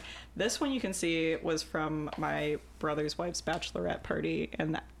him here. This one you can see was from my brother's wife's bachelorette party,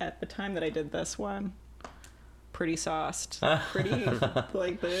 and at the time that I did this one, pretty sauced. Pretty,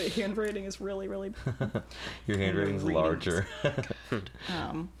 like, the handwriting is really, really... Your handwriting's larger.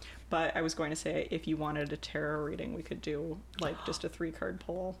 But I was going to say, if you wanted a tarot reading, we could do, like, just a 3-card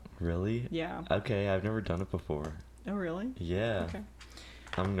pull. Really? Yeah. Okay, I've never done it before. Oh, really? Yeah. Okay.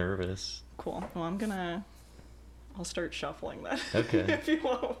 I'm nervous. Cool. Well, I'll start shuffling that. Okay. If you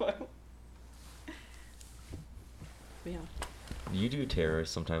want one. Yeah. You do tarot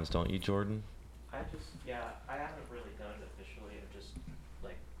sometimes, don't you, Jordan? I haven't really done it officially. I've just,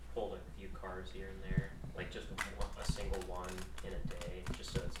 like, pulled a few cards here and there. Like, just a single one in a day,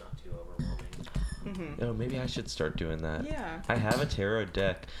 just so it's not too overwhelming. Oh, maybe I should start doing that. Yeah. I have a tarot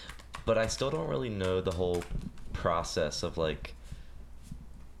deck, but I still don't really know the whole process of, like,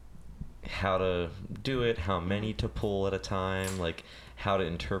 how to do it, how many to pull at a time, like, how to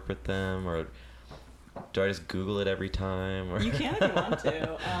interpret them, or do I just Google it every time? Or You can if you want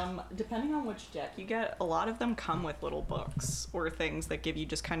to. Depending on which deck you get, a lot of them come with little books or things that give you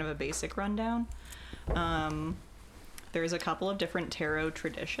just kind of a basic rundown. There's a couple of different tarot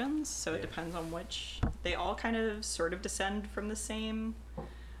traditions, so it depends on which. They all kind of sort of descend from the same,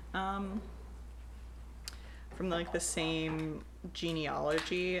 the same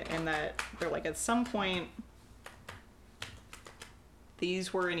genealogy, in that they're like, at some point,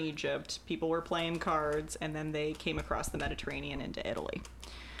 these were in Egypt, people were playing cards, and then they came across the Mediterranean into Italy.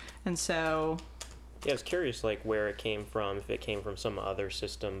 And so... Yeah, I was curious, like, where it came from, if it came from some other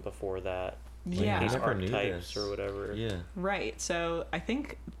system before that. Yeah. These never knew archetypes this. or whatever. Yeah. Right, so I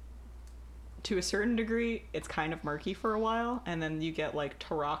think, to a certain degree, it's kind of murky for a while, and then you get, like,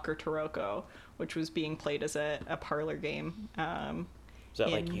 Tarok or Taroko, which was being played as a parlor game. Is that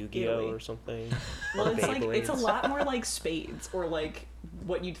like Yu-Gi-Oh Italy. or something? Well, Or it's a Beyblades? lot more like spades, or like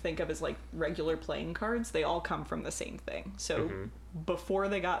what you'd think of as like regular playing cards. They all come from the same thing. So before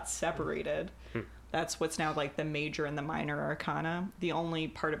they got separated, that's what's now like the major and the minor arcana. The only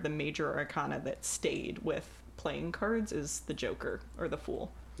part of the major arcana that stayed with playing cards is the Joker or the Fool.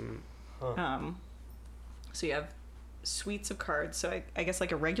 So you have suites of cards. So I guess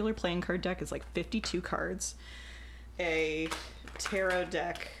like a regular playing card deck is like 52 cards. A tarot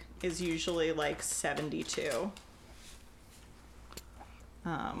deck is usually like 72.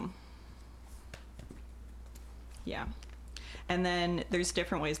 Yeah. And then there's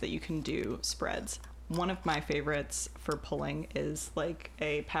different ways that you can do spreads. One of my favorites for pulling is like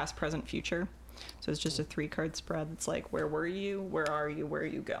a past, present, future. So it's just a 3-card spread. It's like, where were you? Where are you? Where are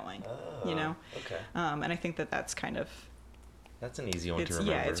you going? You know? Okay. And I think that that's kind of... That's an easy one to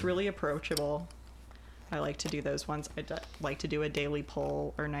remember. Yeah, it's really approachable. I like to do those ones. I like to do a daily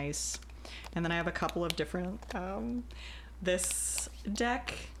pull or nice. And then I have a couple of different... this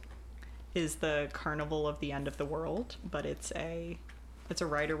deck is the Carnival of the End of the World, but it's a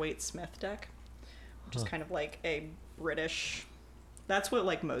Rider-Waite-Smith deck, which is kind of like a British... That's what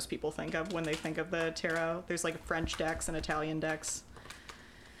like most people think of when they think of the tarot. There's like French decks and Italian decks.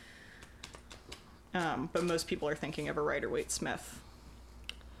 But most people are thinking of a Rider-Waite-Smith.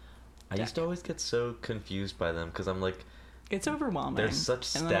 I used to always get so confused by them because I'm like, it's overwhelming. They're such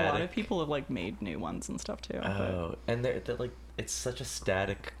static. And then a lot of people have like made new ones and stuff too. Oh, and they're like, it's such a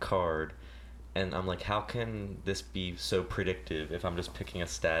static card, and I'm like, how can this be so predictive if I'm just picking a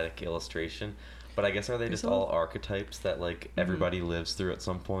static illustration? But I guess are they just all archetypes that like everybody lives through at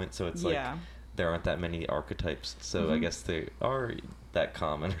some point? So it's like there aren't that many archetypes. So I guess they are that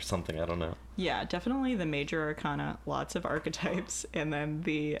common or something. I don't know. Yeah, definitely the major arcana, lots of archetypes, and then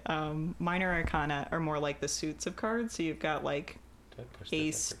the minor arcana are more like the suits of cards. So you've got like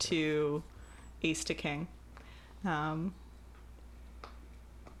ace to king.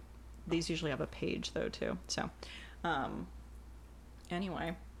 These usually have a page though too. So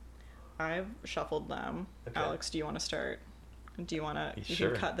anyway, I've shuffled them. Okay. Alex, do you want to start? Do you want to? You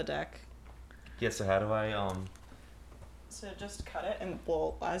can cut the deck. Yeah. So how do I So just cut it, and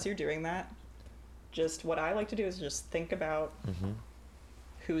well, as you're doing that, just what I like to do is just think about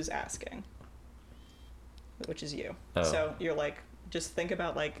who's asking, which is you. Oh. So you're like, just think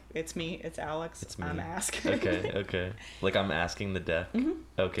about like, it's me, it's Alex, it's me. I'm asking. Okay. Like I'm asking the deck.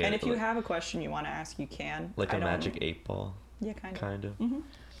 Okay. And if you have a question you want to ask, you can. Like a magic 8-ball. Yeah, kind of.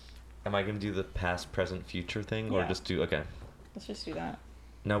 Am I gonna do the past, present, future thing, or just do? Okay. Let's just do that.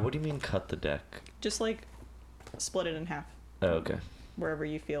 Now, what do you mean cut the deck? Just like split it in half. Oh, okay. Wherever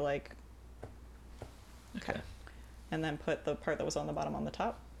you feel like. Okay. And then put the part that was on the bottom on the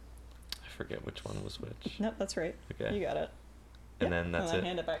top. I forget which one was which. Nope, that's right. Okay. You got it. And then that's and then it?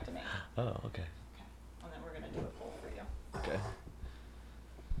 hand it back to me. Oh, okay. Okay. And then we're going to do a pull for you. Okay.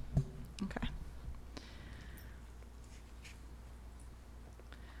 Okay.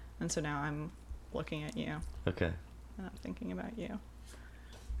 And so now I'm looking at you. Okay. And I'm thinking about you.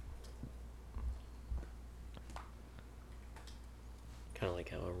 Kind of like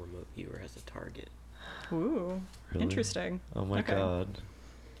how a remote viewer has a target. Ooh, Really? Interesting. Oh my Okay. god.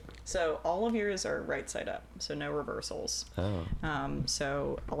 So all of yours are right side up, so no reversals. Oh.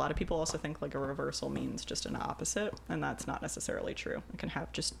 So a lot of people also think like a reversal means just an opposite, and that's not necessarily true. It can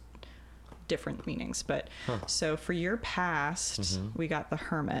have just different meanings. But so for your past, we got the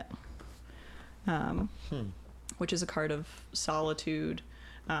Hermit, which is a card of solitude,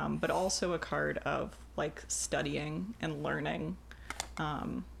 but also a card of like studying and learning,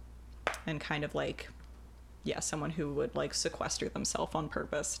 and kind of like, yeah, someone who would like sequester themselves on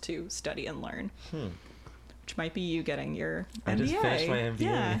purpose to study and learn. Which might be you getting your MBA. I just finished my MBA.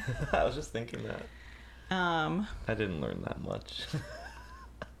 Yeah. I was just thinking that. I didn't learn that much.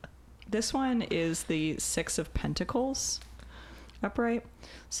 This one is the Six of Pentacles upright.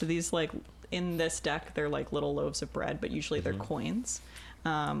 So these, like, in this deck, they're like little loaves of bread, but usually they're coins.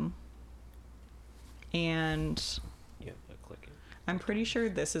 And Yeah, clicking. I'm pretty sure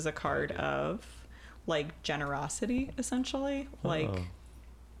this is a card of like generosity, essentially. Like,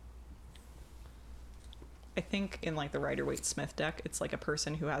 I think in like the Rider-Waite-Smith deck, it's like a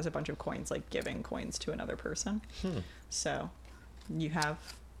person who has a bunch of coins, like giving coins to another person. So you've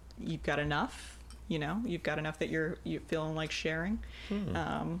got enough, you've got enough that you're feeling like sharing.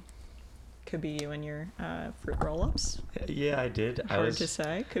 Could be you and your fruit roll-ups. Yeah, I did. Hard to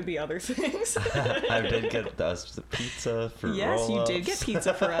say. Could be other things. I did get us the pizza for roll-ups. Yes, you did get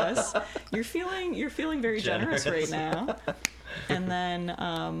pizza for us. You're feeling very generous right now. And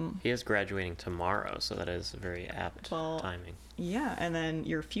then he is graduating tomorrow, so that is very apt timing. Yeah, and then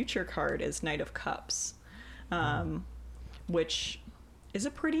your future card is Knight of Cups, which is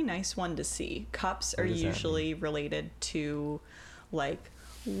a pretty nice one to see. Cups are usually related to like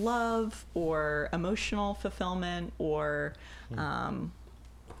love or emotional fulfillment or kind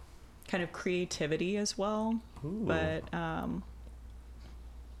of creativity as well. Ooh. But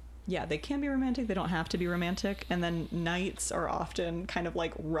yeah, they can be romantic. They don't have to be romantic. And then knights are often kind of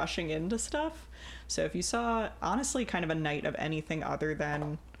like rushing into stuff. So if you saw, honestly, kind of a knight of anything other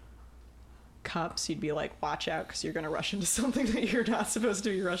than cups, you'd be like, watch out, because you're going to rush into something that you're not supposed to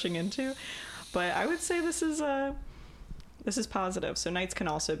be rushing into. But I would say this is positive. So knights can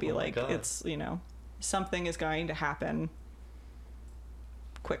also be like, God. It's, something is going to happen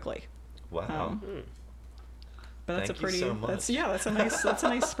quickly. Wow. But that's Thank a pretty, you so much. that's a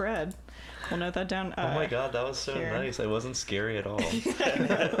nice spread. We'll note that down. Oh my God, that was so nice. I wasn't scary at all.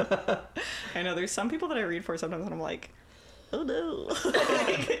 I know there's some people that I read for sometimes and I'm like, oh no.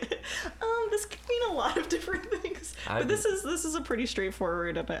 This could mean a lot of different things. But this is a pretty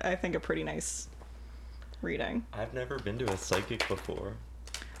straightforward and I think a pretty nice reading. I've never been to a psychic before.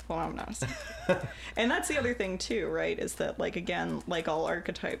 Well, I'm not a psychic. And that's the other thing too, right? Is that like, again, like all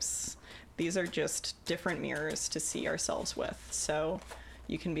archetypes, these are just different mirrors to see ourselves with. So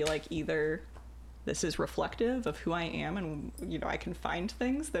you can be like, either this is reflective of who I am and, I can find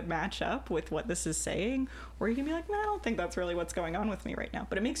things that match up with what this is saying, or you can be like, no, I don't think that's really what's going on with me right now.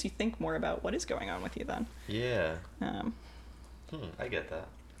 But it makes you think more about what is going on with you then. Yeah. I get that.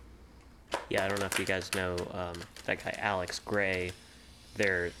 Yeah, I don't know if you guys know that guy Alex Gray.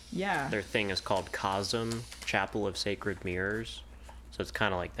 Their thing is called Cosm, Chapel of Sacred Mirrors. So it's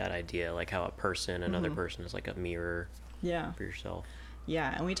kind of like that idea, like how a person, another person is like a mirror for yourself.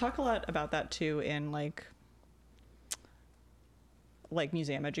 Yeah, and we talk a lot about that too in like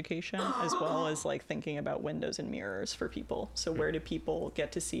museum education, as well as like thinking about windows and mirrors for people. So where do people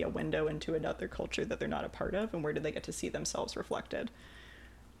get to see a window into another culture that they're not a part of, and where do they get to see themselves reflected?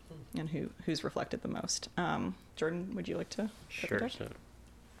 And who's reflected the most? Jordan, would you like to? Sure. So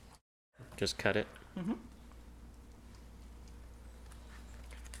just cut it. Mm-hmm.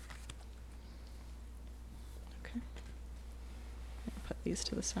 Okay. Put these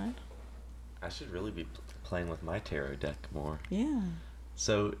to the side. I should really be playing with my tarot deck more. Yeah.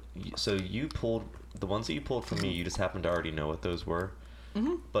 So you pulled the ones that you pulled from me. You just happened to already know what those were.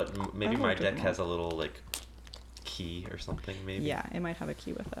 Mm-hmm. But maybe my deck has a little like key or something, maybe. Yeah, it might have a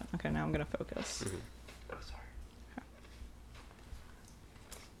key with it. Okay, now I'm gonna focus. Mm-hmm. Oh, sorry.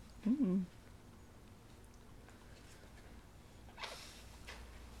 Okay.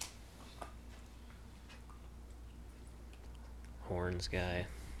 Horns guy.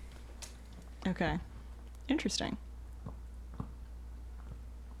 Okay, interesting.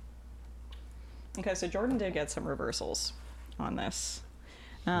 Okay, so Jordan did get some reversals on this.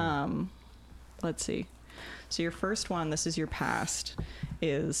 Let's see. So your first one, this is your past,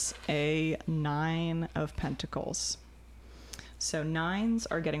 is a 9 of Pentacles. So 9s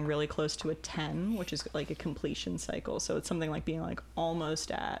are getting really close to a 10, which is like a completion cycle. So it's something like being like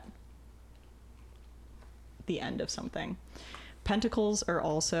almost at the end of something. Pentacles are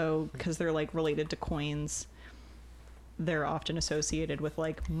also, because they're like related to coins, they're often associated with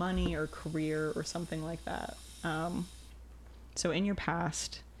like money or career or something like that. So in your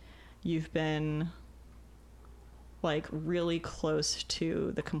past, you've been like really close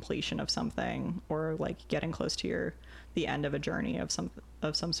to the completion of something, or like getting close to the end of a journey of some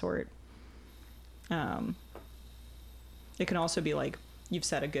sort. It can also be like you've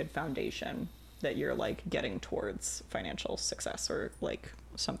set a good foundation that you're like getting towards financial success, or like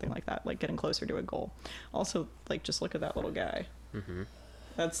something like that, like getting closer to a goal. Also, like, just look at that little guy. Mm-hmm.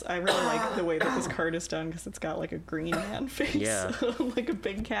 I really like the way that this card is done, because it's got like a green man face, yeah. Like a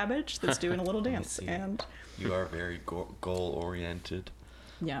big cabbage that's doing a little dance. And you are very goal oriented.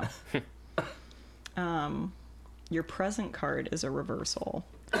 Yeah. Your present card is a reversal,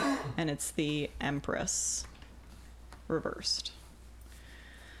 and it's the Empress reversed.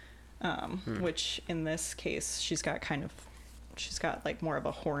 Which in this case, she's got like more of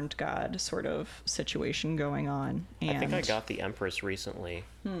a horned god sort of situation going on. And I think I got the Empress recently,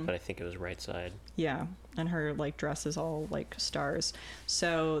 but I think it was right side. Yeah, and her like dress is all like stars.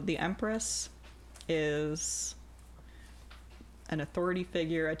 So the Empress is an authority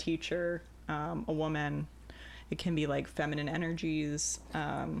figure, a teacher, a woman. It can be like feminine energies.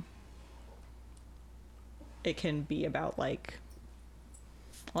 It can be about like,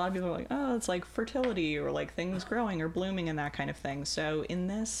 a lot of people are like, oh, it's like fertility, or like things growing or blooming and that kind of thing. So in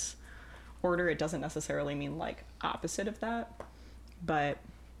this order, it doesn't necessarily mean like opposite of that, but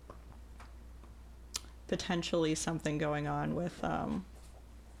potentially something going on with,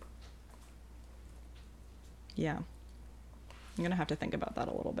 yeah, I'm going to have to think about that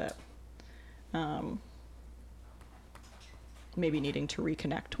a little bit. Maybe needing to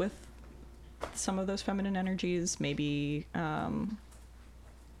reconnect with some of those feminine energies. Maybe,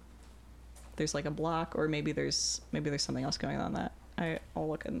 there's like a block, or maybe there's something else going on that I'll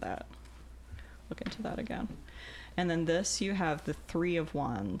look into that again. And then this, you have the 3 of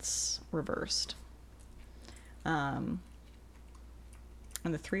Wands reversed. And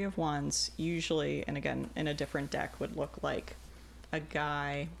the 3 of Wands usually, and again in a different deck, would look like a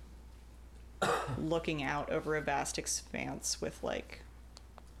guy looking out over a vast expanse with like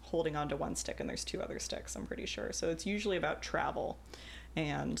holding onto one stick, and there's 2 other sticks, I'm pretty sure. So it's usually about travel,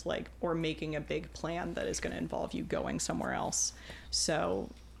 and like, or making a big plan that is going to involve you going somewhere else. So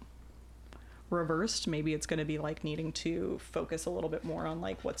reversed, maybe it's going to be like needing to focus a little bit more on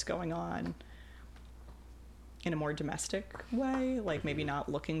like what's going on in a more domestic way, like maybe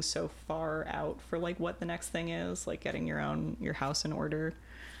not looking so far out for like what the next thing is, like getting your house in order.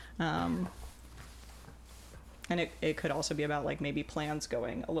 And it could also be about like maybe plans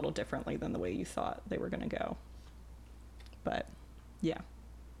going a little differently than the way you thought they were going to go. But yeah.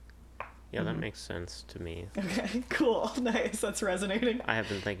 Yeah, that makes sense to me. Okay, cool. Nice. That's resonating. I have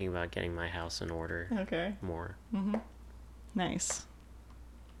been thinking about getting my house in order. Okay. More. Mm-hmm. Nice.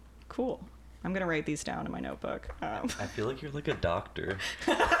 Cool. I'm going to write these down in my notebook. I feel like you're like a doctor.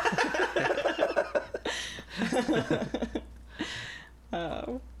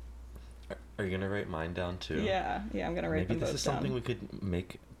 Are you going to write mine down too? Yeah, I'm going to write them both down. Maybe this is something we could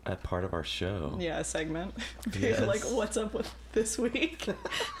make a part of our show. Yeah, a segment. Yes. Like, what's up with this week?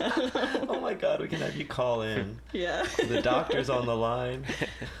 Oh my god, we can have you call in. Yeah. The doctor's on the line.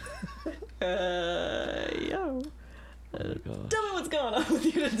 Yo. Tell me what's going on with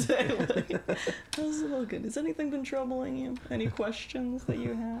you today. Like, how's it looking? Has anything been troubling you? Any questions that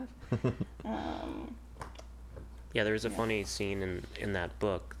you have? Yeah, there was a funny scene in that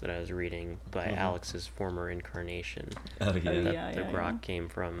book that I was reading by Alex's former incarnation. Oh, yeah. That the grok came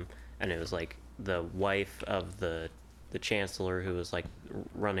from, and it was like the wife of the chancellor who was like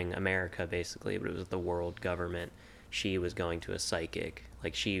running America basically, but it was the world government. She was going to a psychic.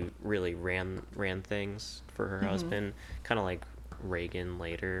 Like, she really ran things for her husband, kind of like Reagan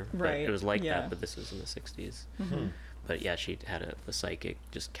later. But it was like that, but this was in the 60s. Mm-hmm. But yeah, she had a psychic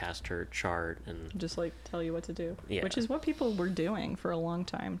just cast her chart and just like tell you what to do. Yeah. Which is what people were doing for a long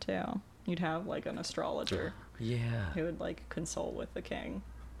time too. You'd have like an astrologer. Yeah. Who would like consult with the king,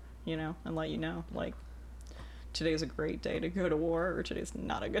 and let you know, like, today's a great day to go to war, or today's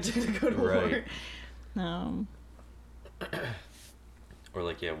not a good day to go to war. Or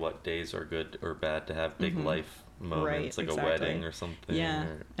like, yeah, what days are good or bad to have big life moments, like exactly. a wedding or something. Yeah,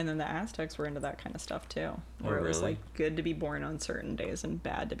 and then the Aztecs were into that kind of stuff too, where it was like good to be born on certain days and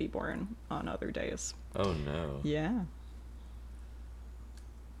bad to be born on other days. Oh no. Yeah.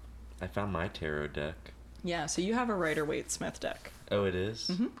 I found my tarot deck. Yeah, so you have a Rider-Waite-Smith deck. Oh, it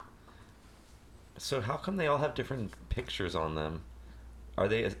is? Mm-hmm. So how come they all have different pictures on them? Are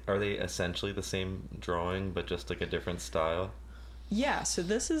they essentially the same drawing but just like a different style? Yeah, so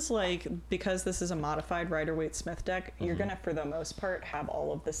this is like, because this is a modified Rider-Waite-Smith deck, you're gonna, for the most part, have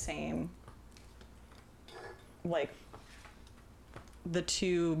all of the same, like, the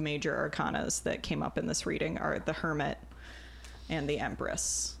two major arcanas that came up in this reading are the Hermit and the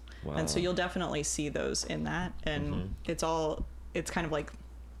Empress. Wow. And so you'll definitely see those in that, and it's kind of like,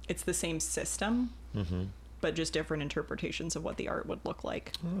 it's the same system, but just different interpretations of what the art would look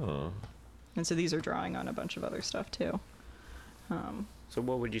like. Oh. And so these are drawing on a bunch of other stuff too. So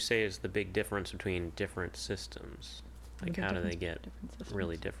what would you say is the big difference between different systems? Like, how do they get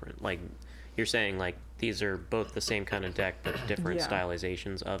really different? Like, you're saying, like, these are both the same kind of deck, but different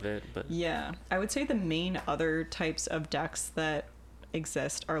stylizations of it? But yeah. I would say the main other types of decks that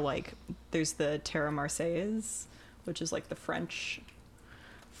exist are, like, there's the Tarot Marseillaise, which is, like, the French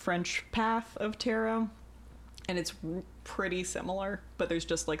path of tarot. And it's pretty similar, but there's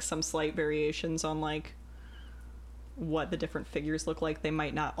just, like, some slight variations on, like, what the different figures look like. They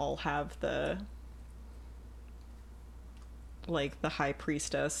might not all have the, like, the High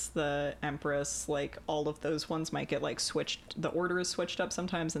Priestess, the Empress, like, all of those ones might get, like, switched. The order is switched up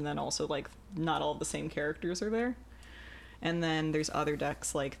sometimes, and then also, like, not all of the same characters are there. And then there's other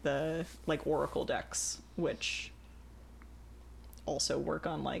decks, like the, like, Oracle decks, which also work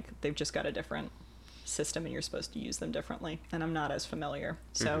on, like, they've just got a different system and you're supposed to use them differently. And I'm not as familiar.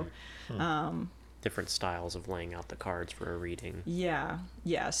 So, different styles of laying out the cards for a reading. Yeah.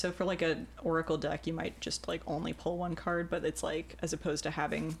 So for, like, an Oracle deck, you might just, like, only pull one card, but it's, like, as opposed to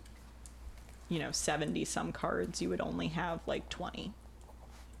having, 70 some cards, you would only have, like, 20.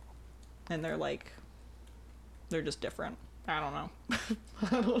 And they're, like, they're just different. I don't know.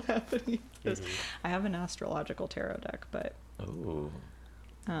 I don't have any of those. I have an astrological tarot deck, but... Oh.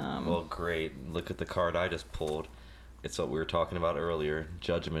 Well, great. Look at the card I just pulled. It's what we were talking about earlier,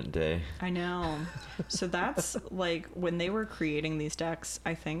 Judgment Day. I know. So that's, like, when they were creating these decks,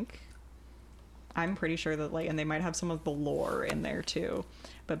 I'm pretty sure that, like, and they might have some of the lore in there too,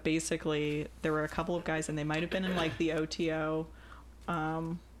 but basically there were a couple of guys, and they might have been in, like, the OTO,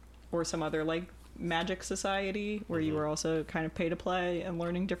 or some other, like, magic society where you were also kind of pay to play and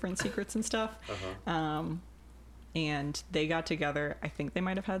learning different secrets and stuff. And they got together. I think they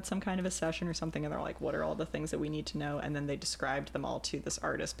might have had some kind of a session or something, and they're like, what are all the things that we need to know? And then they described them all to this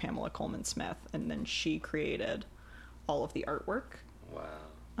artist, Pamela Coleman Smith, and then she created all of the artwork.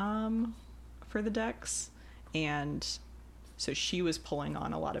 Wow. For the decks. And so she was pulling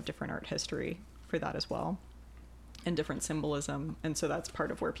on a lot of different art history for that as well, and different symbolism. And so that's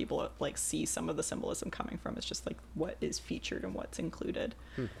part of where people, like, see some of the symbolism coming from. It's just, like, what is featured and what's included.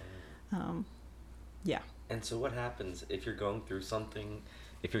 Yeah. And so what happens if you're going through something?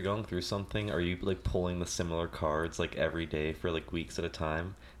 Are you, like, pulling the similar cards, like, every day for, like, weeks at a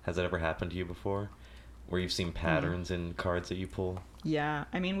time? Has that ever happened to you before, where you've seen patterns in cards that you pull? Yeah.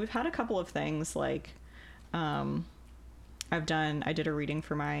 I mean, we've had a couple of things, like, I did a reading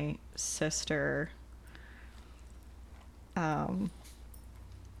for my sister, and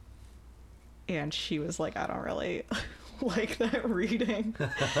she was like, I don't really like that reading.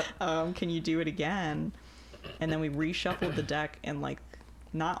 Can you do it again? And then we reshuffled the deck, and, like,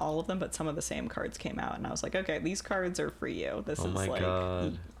 not all of them, but some of the same cards came out, and I was like, okay, these cards are for you. This is, like,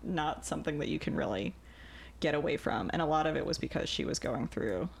 God, not something that you can really get away from. And a lot of it was because she was going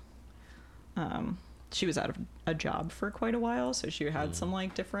through, she was out of a job for quite a while, so she had some,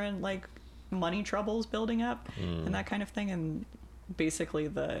 like, different, like, money troubles building up and that kind of thing. And basically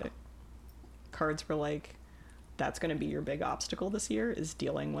the cards were like, that's going to be your big obstacle this year, is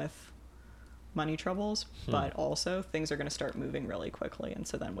dealing with money troubles, but also things are going to start moving really quickly. And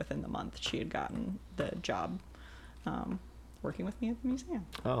so then within the month, she had gotten the job working with me at the museum.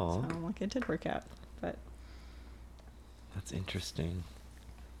 Oh, so, like, it did work out. But that's interesting.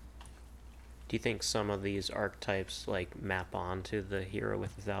 Do you think some of these archetypes, like, map onto the hero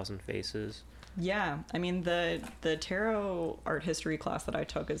with 1,000 faces? Yeah, I mean, the tarot art history class that I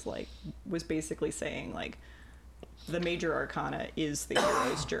took was basically saying, like, the major arcana is the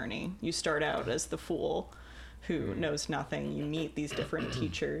hero's journey. You start out as the fool who knows nothing. You meet these different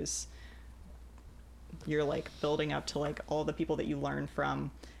teachers. You're, like, building up to, like, all the people that you learn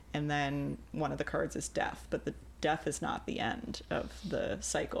from. And then one of the cards is death. But death is not the end of the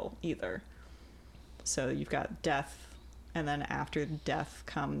cycle either. So you've got death, and then after death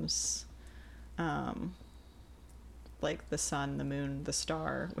comes like the sun, the moon, the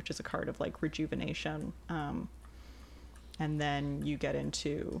star, which is a card of like rejuvenation. And then you get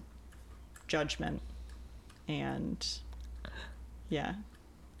into judgment, and yeah,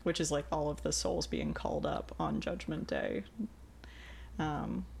 which is like all of the souls being called up on Judgment Day.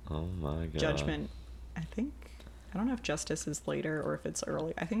 Oh my god. Judgment, I don't know if justice is later or if it's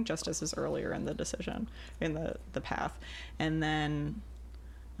early. I think justice is earlier in the decision, in the path. And then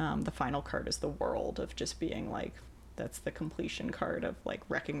the final card is the world, of just being like, that's the completion card of like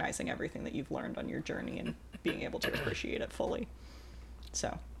recognizing everything that you've learned on your journey and being able to appreciate it fully.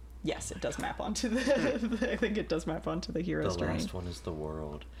 So yes, it does map onto I think it does map onto the hero's journey. The last one is the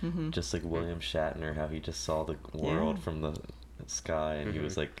world. Just like William Shatner, how he just saw the world from the sky, and he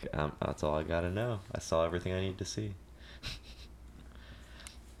was like, that's all I gotta know. I saw everything I need to see.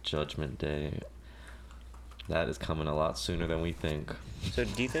 Judgment Day. That is coming a lot sooner than we think. So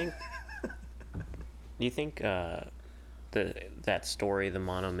do you think that story, the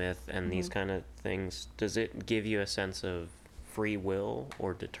monomyth, and these kind of things, does it give you a sense of free will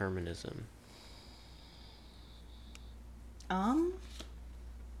or determinism?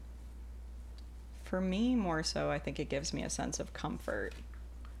 For me, more so, I think it gives me a sense of comfort,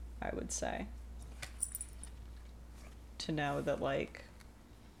 I would say. To know that, like,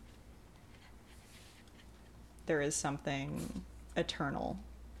 there is something eternal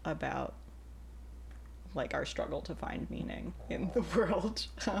about, like, our struggle to find meaning in the world,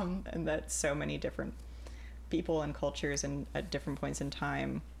 and that so many different people and cultures and at different points in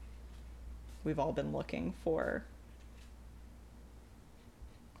time, we've all been looking for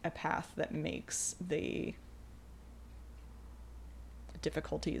a path that makes the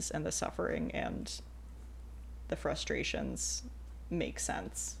difficulties and the suffering and the frustrations make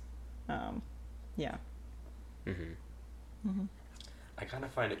sense. Yeah. I kind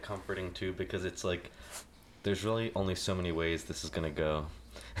of find it comforting too, because it's like there's really only so many ways this is gonna go.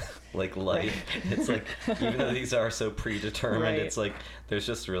 Like life, it's like, even though these are so predetermined, it's like there's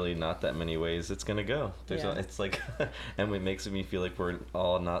just really not that many ways it's gonna go. It's like, and it makes me feel like we're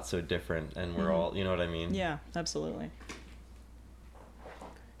all not so different, and we're all, you know what I mean? Yeah, absolutely.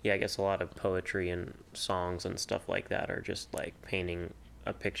 Yeah, I guess a lot of poetry and songs and stuff like that are just like painting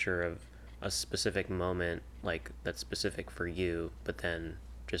a picture of a specific moment, like that's specific for you, but then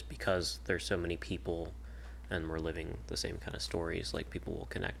just because there's so many people and we're living the same kind of stories, like people will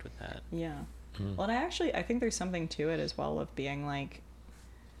connect with that. Yeah. Well, and I think there's something to it as well of being like,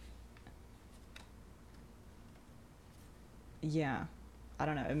 yeah, I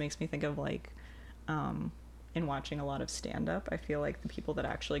don't know, it makes me think of like, in watching a lot of stand-up, I feel like the people that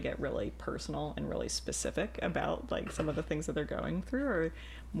actually get really personal and really specific about like some of the things that they're going through are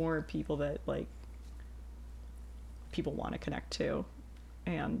more people that like people want to connect to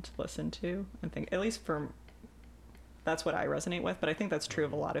and listen to and think, at least for, that's what I resonate with, but I think that's true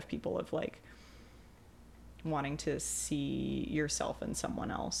of a lot of people, of like wanting to see yourself in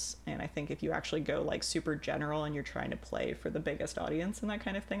someone else. And I think if you actually go like super general and you're trying to play for the biggest audience and that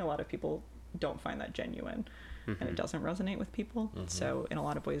kind of thing, a lot of people don't find that genuine, and it doesn't resonate with people. So in a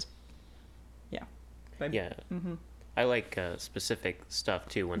lot of ways, yeah. But, I like specific stuff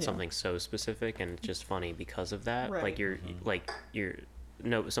too, when something's so specific, and it's just funny because of that. Like you're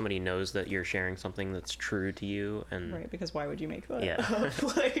somebody knows that you're sharing something that's true to you, and because why would you make that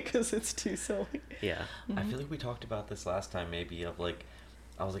up? Like, because it's too silly. I feel like we talked about this last time, maybe, of like,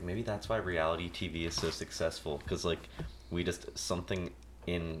 I was like, maybe that's why reality TV is so successful, because like we just, something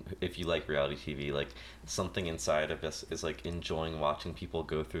in, if you like reality TV, like something inside of us is like enjoying watching people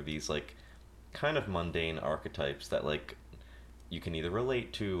go through these like kind of mundane archetypes that like you can either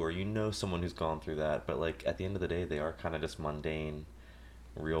relate to, or you know someone who's gone through that, but like at the end of the day they are kind of just mundane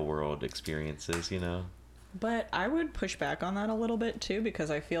real world experiences, you know? But I would push back on that a little bit too, because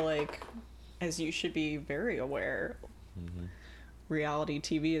I feel like, as you should be very aware, reality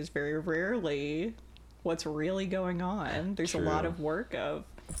TV is very rarely what's really going on. There's a lot of work of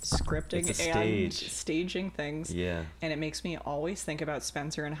scripting and staging things. And it makes me always think about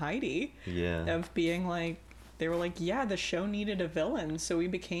Spencer and Heidi. Of being like, they were like, yeah, the show needed a villain, so we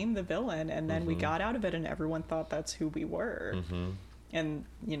became the villain, and then we got out of it and everyone thought that's who we were. And,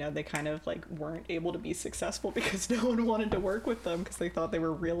 you know, they kind of like weren't able to be successful because no one wanted to work with them because they thought they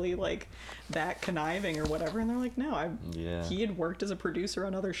were really like that conniving or whatever. And they're like, no, he had worked as a producer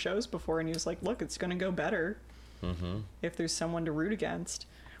on other shows before, and he was like, look, it's going to go better if there's someone to root against.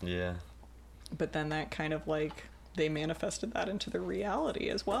 But then that kind of like they manifested that into their reality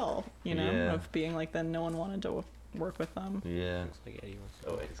as well, you know, of being like, then no one wanted to work with them. Yeah. Like Eddie wants to...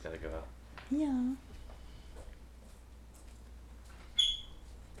 Oh, Eddie's gotta go out. Yeah.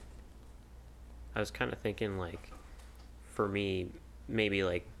 I was kind of thinking, like, for me, maybe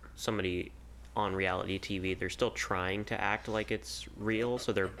like somebody on reality TV, they're still trying to act like it's real,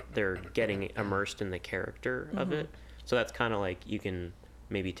 so they're getting immersed in the character of it. So that's kind of like, you can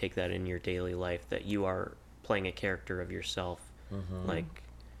maybe take that in your daily life, that you are playing a character of yourself. Like,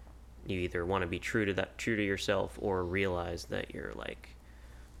 you either want to be true to yourself, or realize that you're like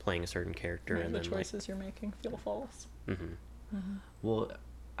playing a certain character, and the then choices you're making feel false. Well,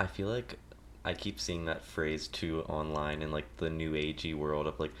 I feel like I keep seeing that phrase too online in like the new agey world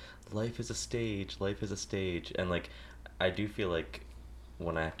of like, life is a stage, and like I do feel like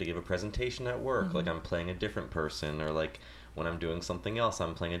when I have to give a presentation at work, like I'm playing a different person, or like when I'm doing something else,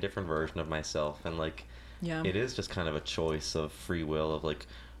 I'm playing a different version of myself, and like it is just kind of a choice of free will of like,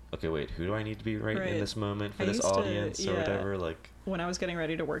 okay, wait, who do I need to be right in this moment for this audience or whatever? Like, when I was getting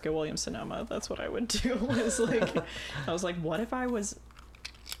ready to work at Williams-Sonoma, that's what I would do. Was like, I was like, what if I was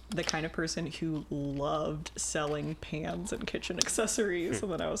the kind of person who loved selling pans and kitchen accessories?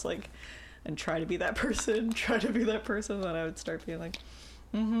 And then I was like, and try to be that person. Then I would start being like,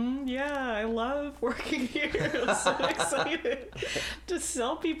 yeah, I love working here. I'm so excited to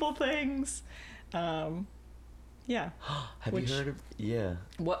sell people things. Yeah. Have you heard of... Yeah.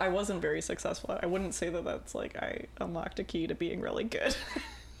 Well, I wasn't very successful. I wouldn't say that that's like I unlocked a key to being really good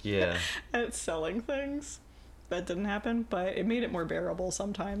at selling things. That didn't happen, but it made it more bearable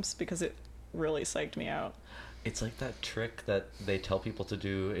sometimes because it really psyched me out. It's like that trick that they tell people to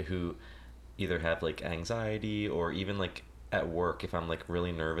do who either have like anxiety, or even like at work, if I'm like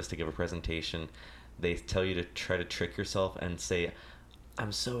really nervous to give a presentation, they tell you to try to trick yourself and say,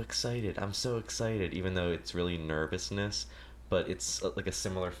 I'm so excited, even though it's really nervousness, but it's like a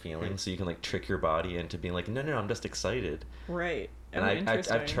similar feeling, so you can like trick your body into being like, no, I'm just excited. Right. And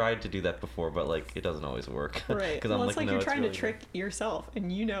I've tried to do that before, but like it doesn't always work. Right. Well, it's like you're trying to trick yourself,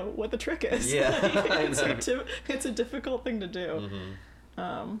 and you know what the trick is. Yeah. It's a difficult thing to do.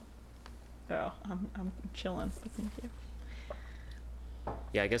 I'm chilling. But thank you.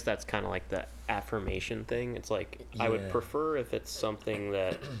 Yeah, I guess that's kind of like the affirmation thing. It's like, I would prefer if it's something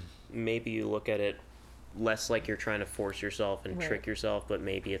that maybe you look at it less like you're trying to force yourself and trick yourself, but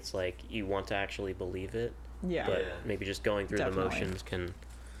maybe it's like you want to actually believe it. Yeah. But maybe just going through the motions can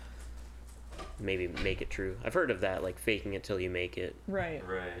maybe make it true. I've heard of that, like faking it till you make it. Right.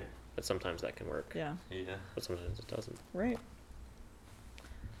 But sometimes that can work. Yeah. But sometimes it doesn't. Right.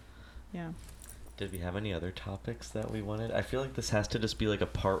 Yeah. Did we have any other topics that we wanted? I feel like this has to just be like a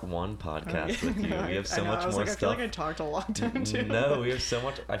part 1 podcast with you. No, we have so much more stuff. I feel like I talked a long time too. No, we have so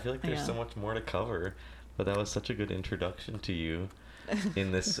much. I feel like there's so much more to cover. But that was such a good introduction to you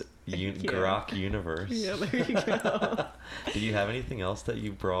in this grok universe. Yeah, there you go. Do you have anything else that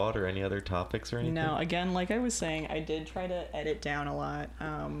you brought, or any other topics or anything? No, again, like I was saying, I did try to edit down a lot.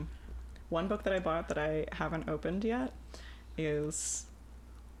 One book that I bought that I haven't opened yet is...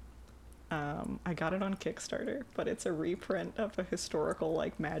 I got it on Kickstarter, but it's a reprint of a historical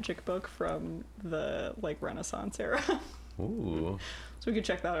like magic book from the like Renaissance era. Ooh. So we could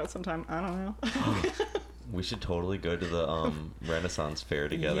check that out sometime. I don't know. We should totally go to the Renaissance fair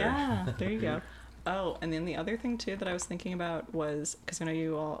together. Yeah, there you go. Oh, and then the other thing too that I was thinking about was, because I know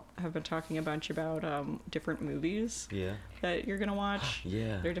you all have been talking a bunch about different movies that you're gonna watch.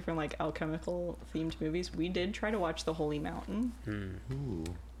 Yeah. They're different like alchemical themed movies. We did try to watch The Holy Mountain. Ooh.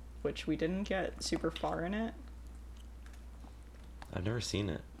 Which we didn't get super far in it. I've never seen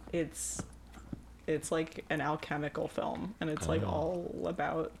it. It's like an alchemical film, and it's like all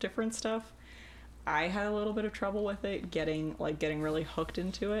about different stuff. I had a little bit of trouble with it, getting really hooked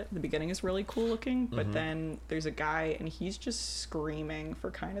into it. The beginning is really cool looking, but then there's a guy and he's just screaming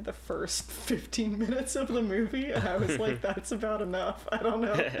for kind of the first 15 minutes of the movie, and I was like, that's about enough. I don't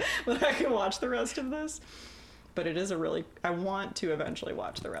know that I can watch the rest of this. But it is I want to eventually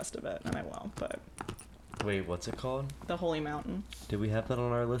watch the rest of it, and I will, but... Wait, what's it called? The Holy Mountain. Did we have that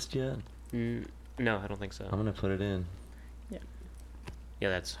on our list yet? No, I don't think so. I'm gonna put it in. Yeah. Yeah,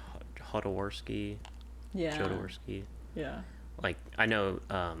 that's Jodorowsky. Yeah. Jodorowsky. Yeah. Like, I know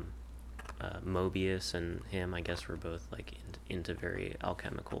Mobius and him, I guess, were both, like, into very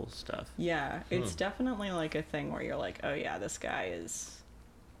alchemical stuff. Yeah, it's definitely, like, a thing where you're like, oh, yeah, this guy is...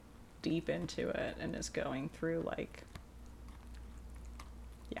 deep into it and is going through like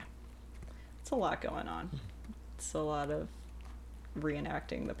it's a lot going on. It's a lot of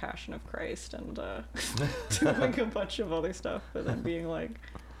reenacting the Passion of Christ and doing a bunch of other stuff, but then being like,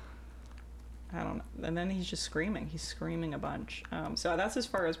 I don't know. And then he's just screaming. He's screaming a bunch. So that's as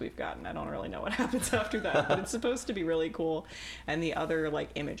far as we've gotten. I don't really know what happens after that, but it's supposed to be really cool. And the other like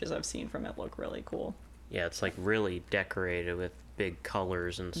images I've seen from it look really cool. Yeah, it's like really decorated with big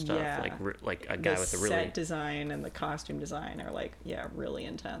colors and stuff. Yeah. Like a guy with a really... The set design and the costume design are like, yeah, really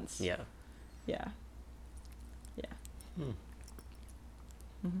intense. Yeah. Yeah. Yeah.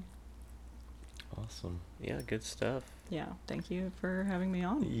 Mm-hmm. Awesome. Yeah, good stuff. Yeah, thank you for having me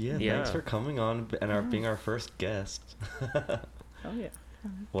on. Yeah, thanks for coming on and being our first guest. Oh, yeah.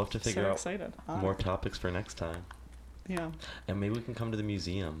 We'll have to figure out more topics for next time. Yeah. And maybe we can come to the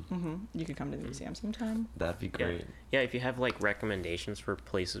museum. Mm-hmm. You could come to the museum sometime. That'd be great. Yeah, if you have like recommendations for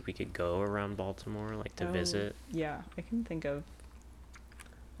places we could go around Baltimore, like to visit. Yeah,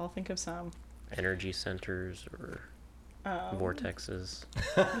 I'll think of some. Energy centers or vortexes.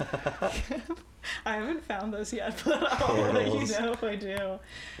 I haven't found those yet, but I'll let you know if I do.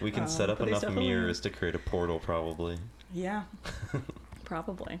 We can set up enough mirrors to create a portal, probably. Yeah.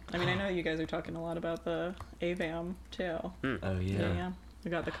 Probably. I mean, I know you guys are talking a lot about the AVAM too. Oh yeah.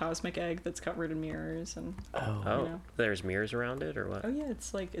 We got the cosmic egg that's covered in mirrors and. There's mirrors around it or what? Oh yeah,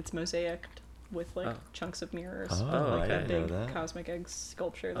 it's mosaiced with like chunks of mirrors. I didn't know that. Cosmic egg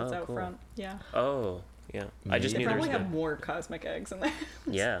sculpture that's out front. Yeah. Oh yeah. I just knew probably have more cosmic eggs in there.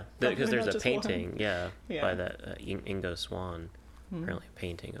 Yeah, because there's a painting. By that Ingo Swan. Apparently a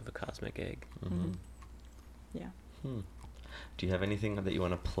painting of a cosmic egg. Mm-hmm. Yeah. Do you have anything that you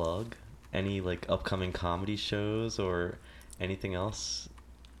want to plug? Any like upcoming comedy shows or anything else?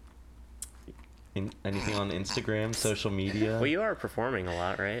 Anything on Instagram, social media? Well, you are performing a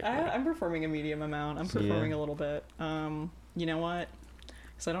lot, right? I'm performing a medium amount. I'm performing a little bit. You know what?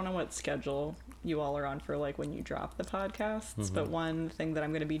 Because I don't know what schedule you all are on for like when you drop the podcasts, but one thing that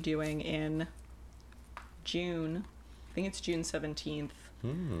I'm going to be doing in June, I think it's June 17th,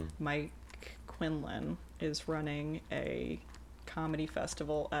 Mike Quinlan is running a comedy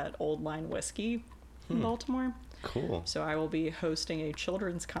festival at Old Line Whiskey in Baltimore. Cool. So I will be hosting a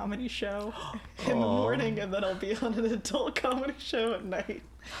children's comedy show in the morning, and then I'll be on an adult comedy show at night.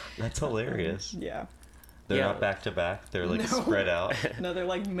 That's hilarious. Yeah. They're not back to back. They're like spread out. No, they're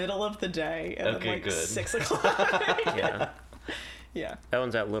like middle of the day and then like good. 6 o'clock. Yeah. That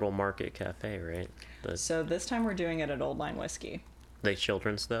one's at Little Market Cafe, right? So this time we're doing it at Old Line Whiskey. The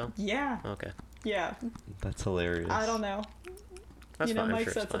children's though? Yeah. Okay. Yeah. That's hilarious. I don't know. That's fine. Mike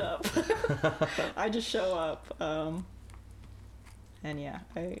sets it up. I just show up. And yeah,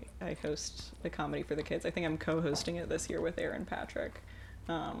 I host the comedy for the kids. I think I'm co-hosting it this year with Aaron Patrick.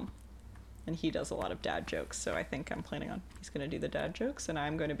 And he does a lot of dad jokes, so I think I'm planning on he's going to do the dad jokes, and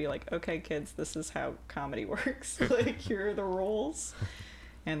I'm going to be like, okay, kids, this is how comedy works. Like, here are the rules.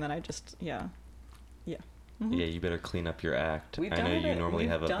 And then I just, yeah. Mm-hmm. Yeah, you better clean up your act. We've I know you normally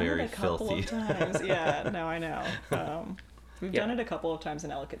have a very filthy. Times. Yeah, no, I know. We've done it a couple of times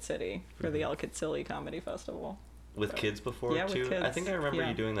in Ellicott City for the Ellicott Silly Comedy Festival. With kids before, too? With kids. I think I remember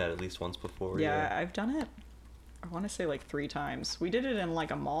you doing that at least once before. Yeah, I've done it, I want to say like 3 times. We did it in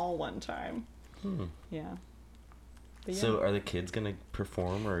like a mall one time. Yeah. But so are the kids going to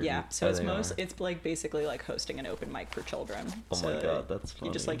perform? Or so it's like basically like hosting an open mic for children. Oh my God, that's funny.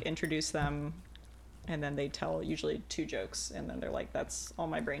 You just like introduce them, and then they tell usually 2 jokes, and then they're like, that's all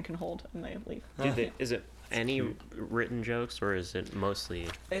my brain can hold, and they leave. Is it any written jokes, or is it mostly?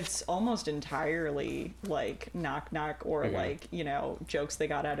 It's almost entirely like knock knock or like, jokes they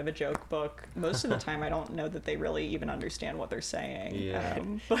got out of a joke book. Most of the time I don't know that they really even understand what they're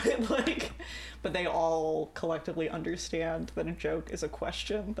saying. But they all collectively understand that a joke is a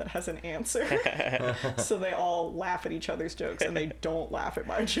question that has an answer. So they all laugh at each other's jokes, and they don't laugh at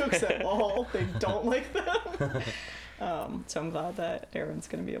my jokes at all. They don't like them. So I'm glad that Aaron's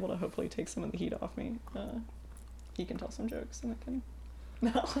going to be able to hopefully take some of the heat off me. He can tell some jokes, and I can.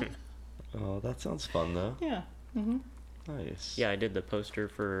 No. Oh, that sounds fun though. Yeah. Mm-hmm. Nice. Yeah, I did the poster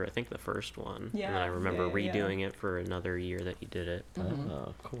for I think the first one. Yeah. And I remember redoing it for another year that you did it. Mm-hmm.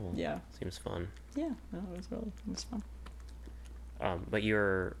 Oh, cool. Yeah. Seems fun. Yeah. No, it was fun. But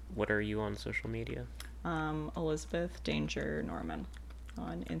what are you on social media? Elizabeth Danger Norman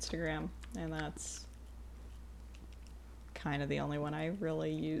on Instagram, and that's kind of the only one I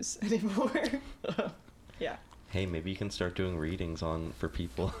really use anymore. Yeah. Hey, maybe you can start doing readings for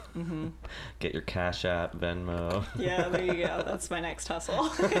people. Mm-hmm. Get your Cash App, Venmo. Yeah, there you go. That's my next hustle.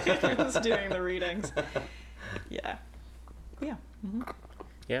 Just doing the readings. Yeah. Yeah. Mm-hmm.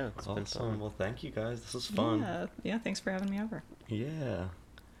 Yeah, it's been fun. Well, thank you guys. This was fun. Yeah. Thanks for having me over. Yeah.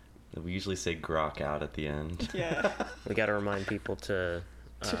 We usually say grok out at the end. Yeah. We got to remind people to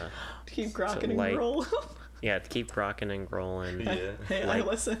keep grokking and roll. Yeah, keep rocking and rolling. Yeah. Hey, I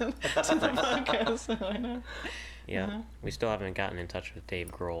listen to the podcast, so I know. Yeah, we still haven't gotten in touch with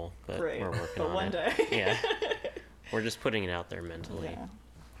Dave Grohl, but Great. we're working but on one it. day. Yeah, we're just putting it out there mentally. Yeah.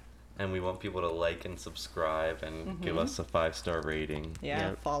 And we want people to like and subscribe and give us a 5-star rating. Yeah,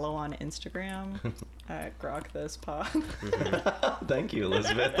 Yep. follow on Instagram at GrokThisPod. Thank you,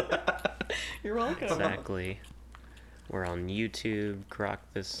 Elizabeth. You're welcome. Exactly. We're on YouTube, Grok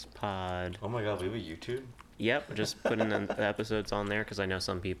This Pod. Oh my god, we have a YouTube? Yep, just putting the episodes on there because I know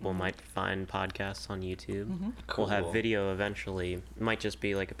some people might find podcasts on YouTube. Cool. We'll have video eventually. It might just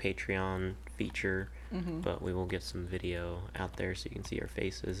be like a Patreon feature, but we will get some video out there so you can see our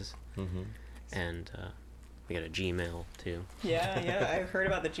faces. And we got a Gmail too. Yeah, I heard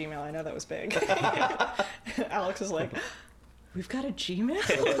about the Gmail. I know that was big. Alex is like, we've got a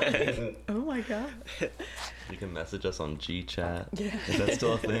Gmail? Oh my god. You can message us on GChat. Yeah. Is that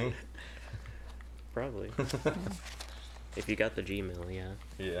still a thing? Probably. If you got the Gmail, yeah.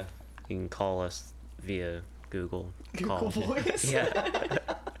 Yeah. You can call us via Google Google Voice? Yeah.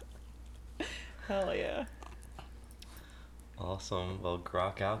 Hell yeah. Awesome. Well,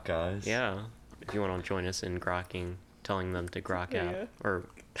 grok out, guys. Yeah. If you want to join us in grokking, telling them to grok out. Yeah. Or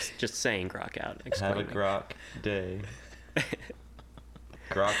just saying grok out. Have a Explaining. grok day.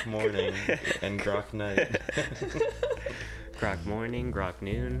 Grok morning and grok night. Grok morning, grok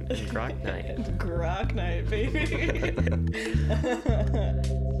noon, and grok night. Grok night, baby.